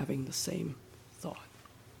keep having the same thought.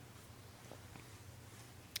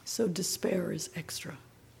 So despair is extra.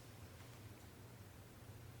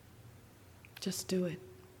 Just do it.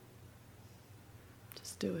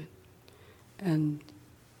 Just do it. And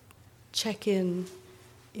check in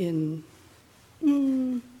 10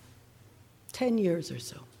 years or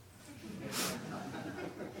so.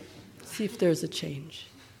 See if there's a change.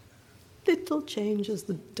 Little change, as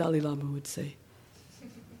the Dalai Lama would say. He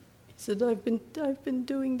said, I've been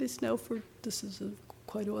doing this now this is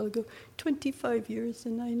quite a while ago, 25 years,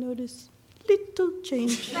 and I notice little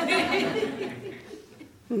change.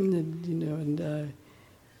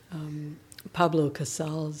 Pablo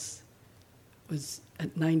Casals was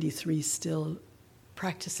at 93 still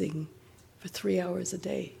practicing for 3 hours a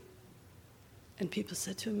day. And people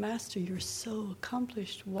said to him, "Master, you're so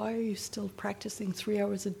accomplished. Why are you still practicing 3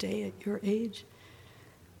 hours a day at your age?"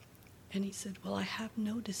 And he said, "Well, I have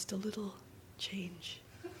noticed a little change."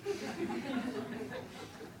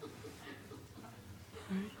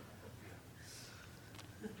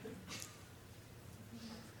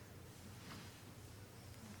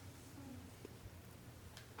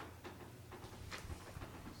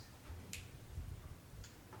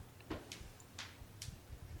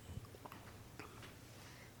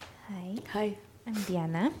 Right? Hi. I'm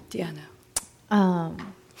Diana. Diana.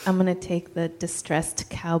 I'm going to take the distressed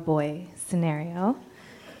cowboy scenario.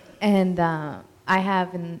 And I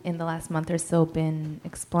have, in the last month or so, been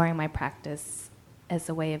exploring my practice as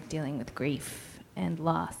a way of dealing with grief and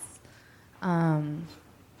loss. And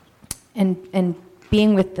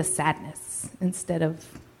being with the sadness instead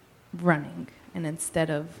of running, and instead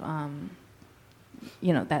of,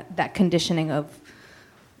 that conditioning of,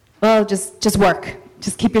 well, just work.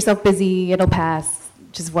 Just keep yourself busy, it'll pass,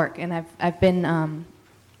 just work. And I've been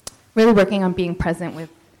really working on being present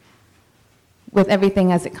with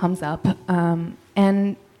everything as it comes up.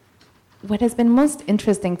 And what has been most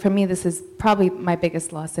interesting for me, this is probably my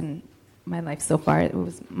biggest loss in my life so far, it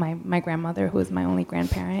was my grandmother, who was my only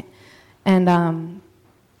grandparent. And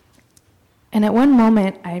at one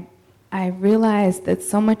moment, I realized that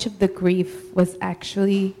so much of the grief was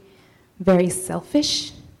actually very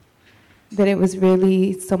selfish, that it was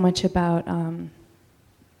really so much about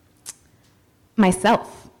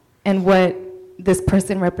myself and what this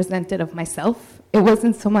person represented of myself. It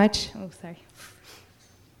wasn't so much,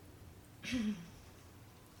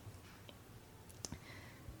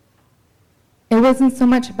 It wasn't so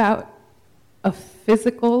much about a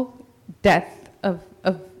physical death of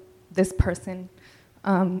this person.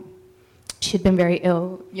 She'd been very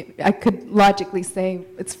ill. I could logically say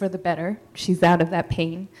it's for the better. She's out of that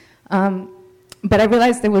pain. But I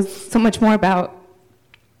realized there was so much more about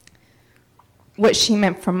what she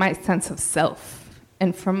meant for my sense of self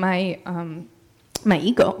and for my my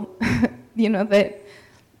ego. That.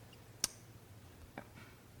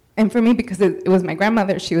 And for me, because it was my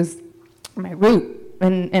grandmother, she was my root.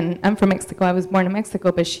 And I'm from Mexico. I was born in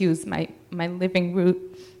Mexico, but she was my living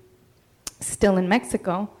root still in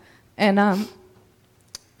Mexico. And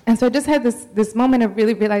so I just had this moment of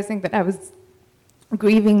really realizing that I was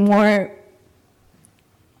grieving more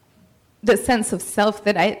the sense of self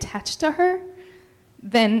that I attached to her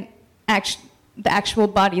than the actual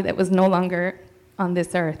body that was no longer on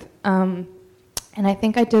this earth. And I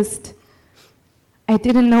think I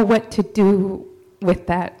didn't know what to do with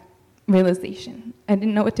that realization. I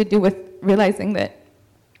didn't know what to do with realizing that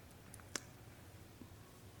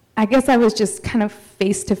I guess I was just kind of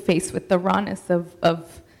face to face with the rawness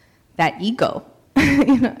of that ego,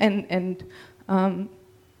 and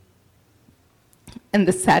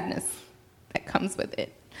the sadness that comes with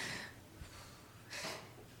it.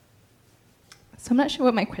 So I'm not sure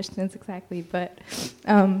what my question is exactly, but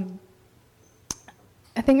I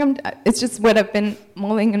think it's just what I've been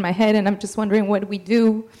mulling in my head, and I'm just wondering, what do we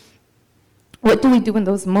do in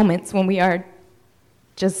those moments when we are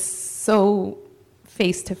just so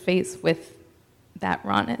face to face with that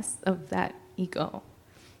rawness of that ego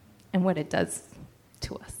and what it does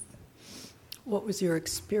to us? What was your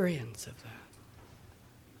experience of that?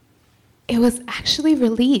 It was actually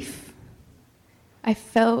relief. I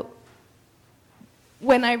felt,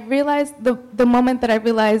 when I realized, the moment that I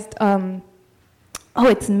realized, oh,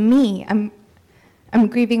 it's me. I'm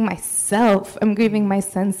grieving myself. I'm grieving my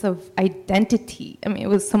sense of identity. I mean, it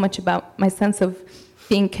was so much about my sense of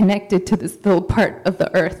being connected to this little part of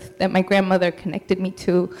the earth that my grandmother connected me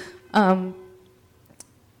to. I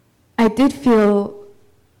did feel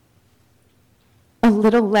a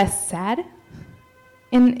little less sad.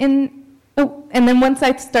 And then once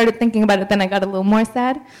I started thinking about it, then I got a little more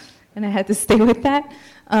sad, and I had to stay with that.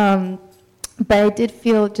 But I did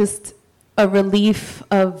feel just a relief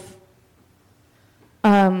of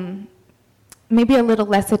maybe a little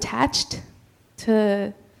less attached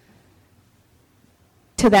to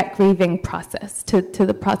that grieving process, to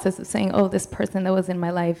the process of saying, oh, this person that was in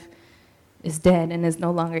my life is dead and is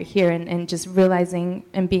no longer here, and just realizing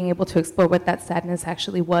and being able to explore what that sadness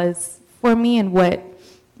actually was for me and where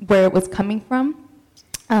it was coming from.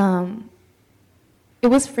 It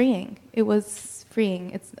was freeing. It was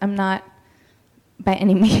freeing. I'm not by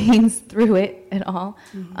any means through it at all,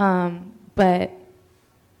 but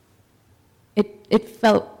it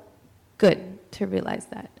felt good to realize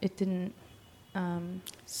that. It didn't.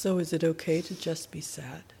 So is it okay to just be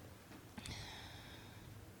sad?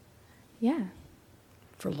 Yeah.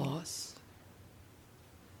 For loss?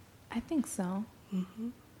 I think so. Mm-hmm.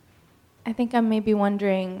 I think I may be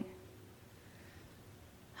wondering,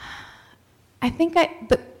 I think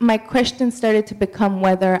my question started to become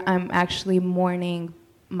whether I'm actually mourning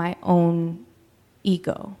my own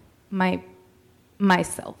ego,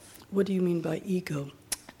 myself. What do you mean by ego?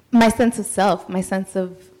 My sense of self, my sense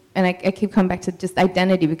of, and I keep coming back to just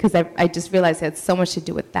identity, because I just realized it had so much to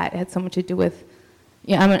do with that. It had so much to do with,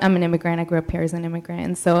 I'm an immigrant. I grew up here as an immigrant.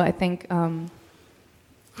 And so I think,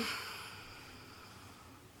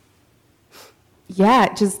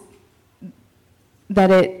 just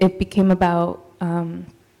that it became about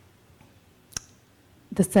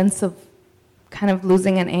the sense of kind of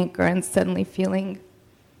losing an anchor and suddenly feeling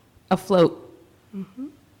afloat. Mm-hmm.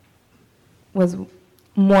 Was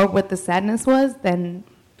more what the sadness was than...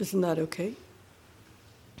 Isn't that okay?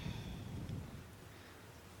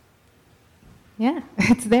 Yeah,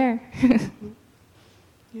 it's there.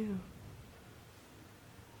 Yeah.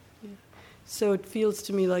 So it feels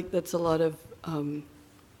to me like that's a lot of,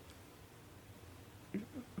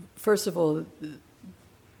 first of all,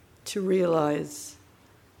 to realize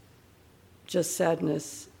just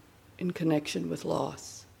sadness in connection with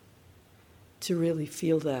loss, to really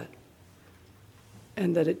feel that,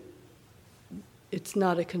 and that it's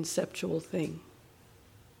not a conceptual thing,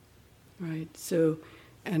 right? So,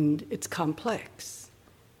 and it's complex.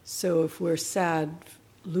 So if we're sad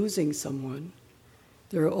losing someone,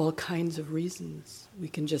 there are all kinds of reasons. We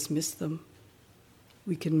can just miss them.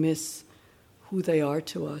 We can miss who they are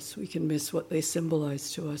to us. We can miss what they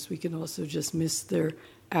symbolize to us. We can also just miss their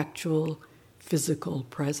actual physical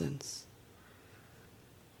presence.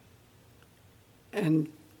 and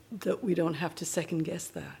that we don't have to second guess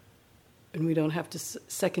that. And we don't have to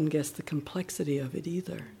second guess the complexity of it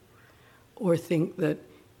either. Or think that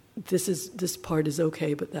this part is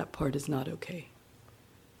okay, but that part is not okay.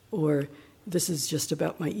 Or this is just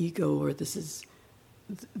about my ego, or this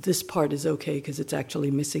part is okay because it's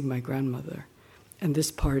actually missing my grandmother. And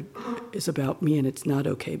this part is about me and it's not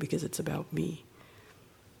okay because it's about me.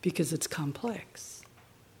 Because it's complex,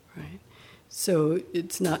 right? So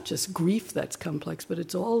it's not just grief that's complex, but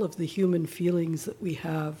it's all of the human feelings that we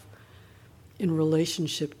have in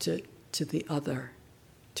relationship to the other,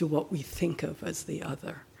 to what we think of as the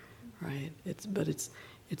other, right?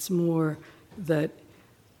 It's more that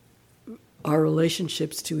our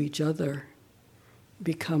relationships to each other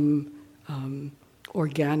become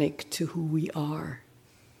organic to who we are.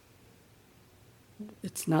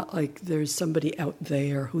 It's not like there's somebody out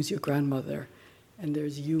there who's your grandmother, and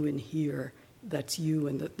there's you in here, that's you,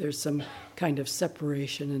 and that there's some kind of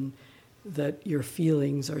separation, and that your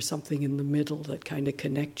feelings are something in the middle that kind of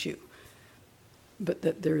connect you. But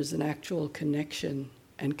that there is an actual connection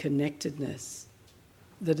and connectedness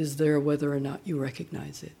that is there whether or not you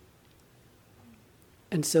recognize it.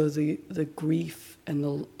 And so the grief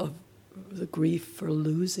and the grief for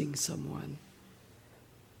losing someone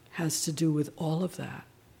has to do with all of that.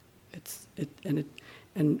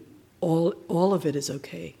 And all of it is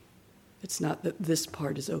okay. It's not that this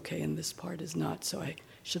part is okay and this part is not. So I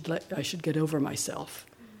should get over myself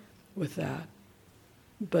with that.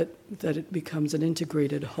 But that it becomes an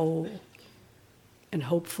integrated whole, and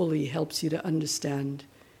hopefully helps you to understand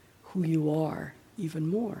who you are even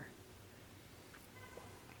more.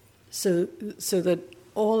 So that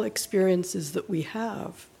all experiences that we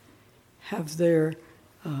have their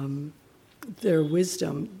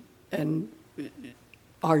wisdom, and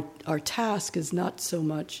our task is not so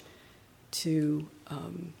much to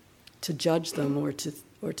judge them or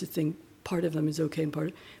to think part of them is okay and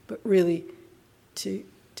part, but really to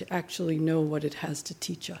actually know what it has to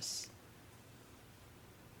teach us,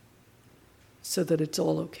 so that it's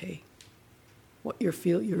all okay. What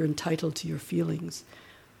you're entitled to your feelings,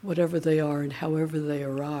 whatever they are and however they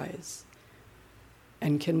arise.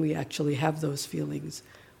 And can we actually have those feelings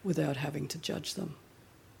without having to judge them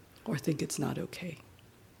or think it's not okay,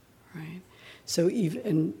 right? So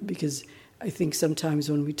because I think sometimes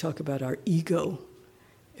when we talk about our ego,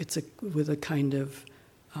 it's with a kind of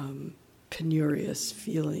penurious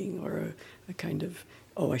feeling, or a kind of,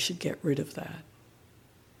 I should get rid of that.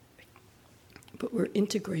 But we're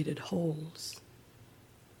integrated wholes.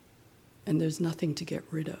 And there's nothing to get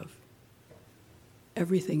rid of.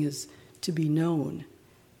 Everything is to be known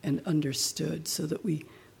and understood, so that we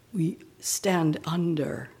stand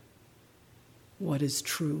under what is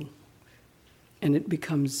true, and it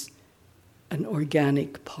becomes an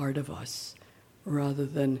organic part of us, rather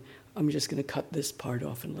than I'm just going to cut this part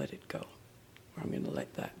off and let it go, or I'm going to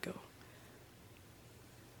let that go.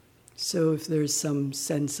 So if there's some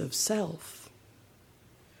sense of self,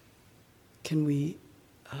 can we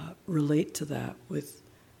relate to that with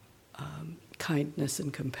kindness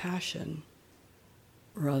and compassion,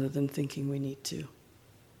 rather than thinking we need to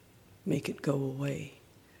make it go away?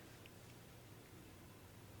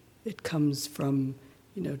 It comes from,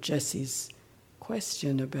 Jesse's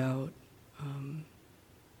question about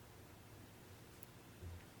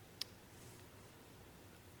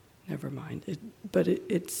never mind.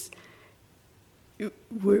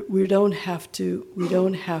 We don't have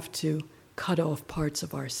to cut off parts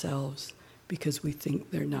of ourselves because we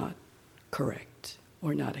think they're not correct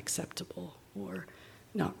or not acceptable or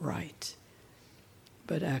not right,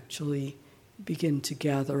 but actually begin to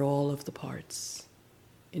gather all of the parts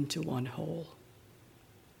into one whole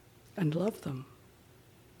and love them.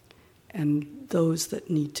 And those that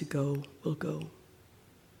need to go will go.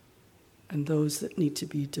 And those that need to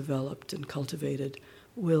be developed and cultivated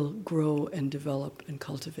will grow and develop and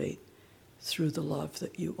cultivate through the love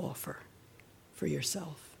that you offer for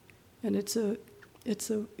yourself. And it's a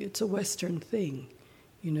Western thing,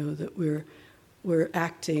 that we're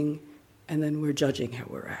acting and then we're judging how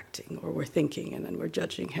we're acting, or we're thinking and then we're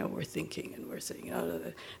judging how we're thinking, and we're saying,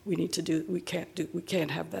 we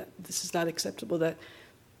can't have that. This is not acceptable.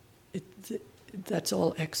 That's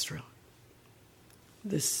all extra.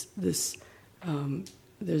 There's this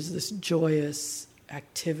joyous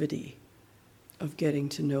activity of getting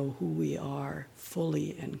to know who we are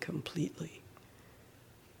fully and completely,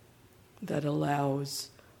 that allows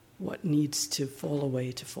what needs to fall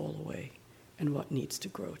away, and what needs to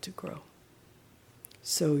grow.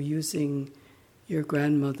 So using your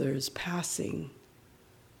grandmother's passing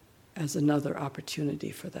as another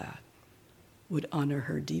opportunity for that would honor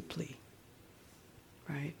her deeply,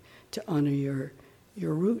 right? To honor your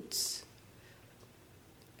roots,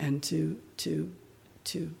 and to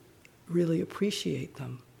really appreciate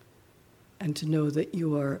them, and to know that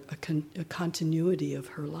you are a continuity of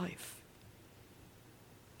her life,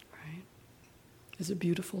 right? Is a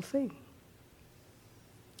beautiful thing.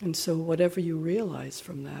 And so whatever you realize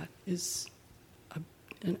from that is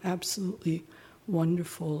an absolutely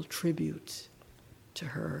wonderful tribute to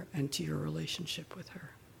her and to your relationship with her.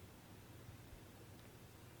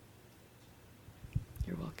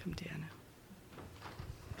 You're welcome, Deanna.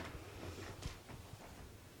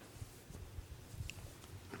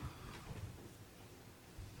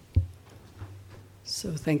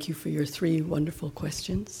 So thank you for your 3 wonderful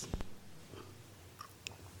questions.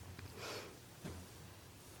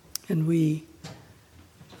 And we,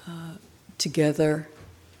 together,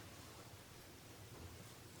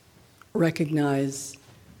 recognize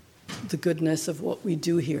the goodness of what we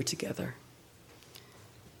do here together.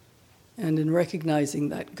 And in recognizing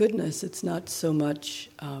that goodness, it's not so much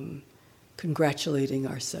congratulating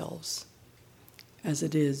ourselves as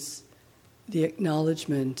it is the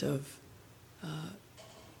acknowledgement of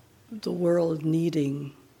the world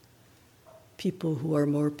needing people who are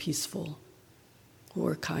more peaceful, who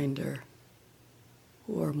are kinder,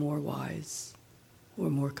 who are more wise, who are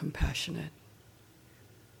more compassionate,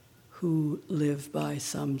 who live by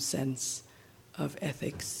some sense of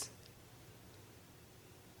ethics.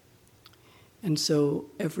 And so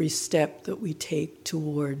every step that we take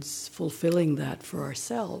towards fulfilling that for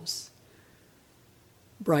ourselves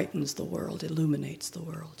brightens the world, illuminates the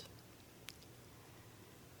world.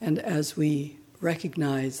 And as we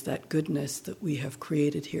recognize that goodness that we have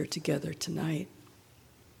created here together tonight,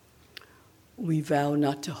 we vow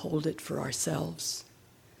not to hold it for ourselves,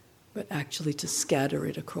 but actually to scatter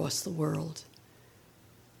it across the world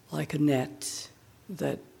like a net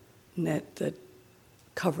that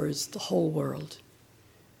covers the whole world.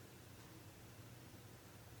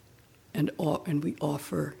 And we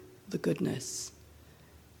offer the goodness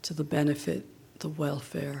to the benefit, the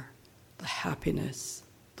welfare, the happiness,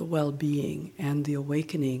 the well-being, and the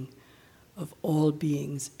awakening of all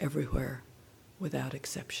beings everywhere without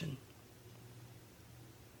exception.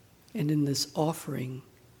 And in this offering,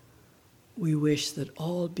 we wish that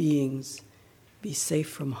all beings be safe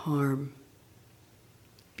from harm,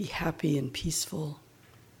 be happy and peaceful,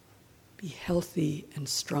 be healthy and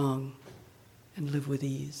strong, and live with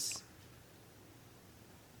ease.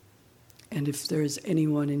 And if there's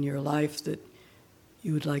anyone in your life that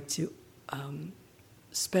you would like to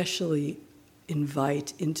specially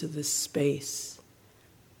invite into this space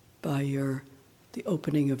by the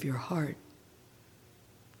opening of your heart,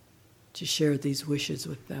 to share these wishes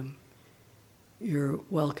with them, you're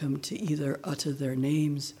welcome to either utter their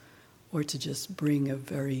names or to just bring a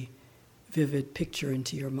very vivid picture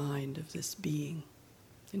into your mind of this being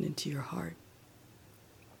and into your heart.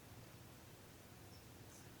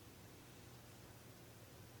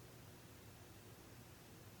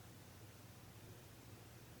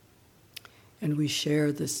 And we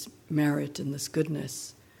share this merit and this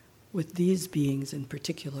goodness with these beings in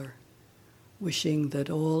particular, wishing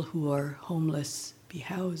that all who are homeless be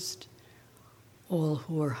housed, all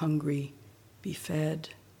who are hungry be fed,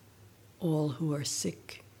 all who are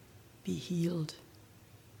sick be healed,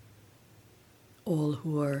 all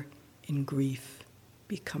who are in grief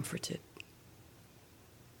be comforted.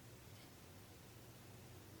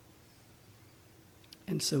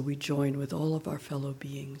 And so we join with all of our fellow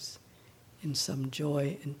beings in some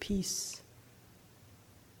joy and peace,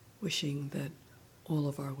 wishing that all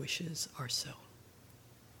of our wishes are so.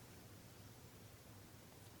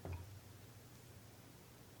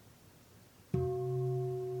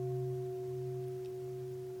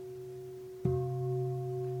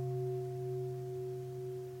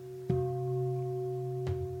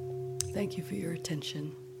 Thank you for your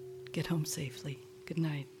attention. Get home safely. Good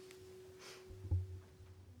night.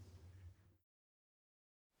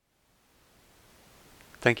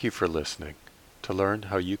 Thank you for listening. To learn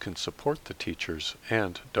how you can support the teachers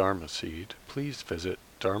and Dharma Seed, please visit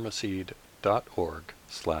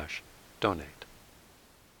dharmaseed.org/donate.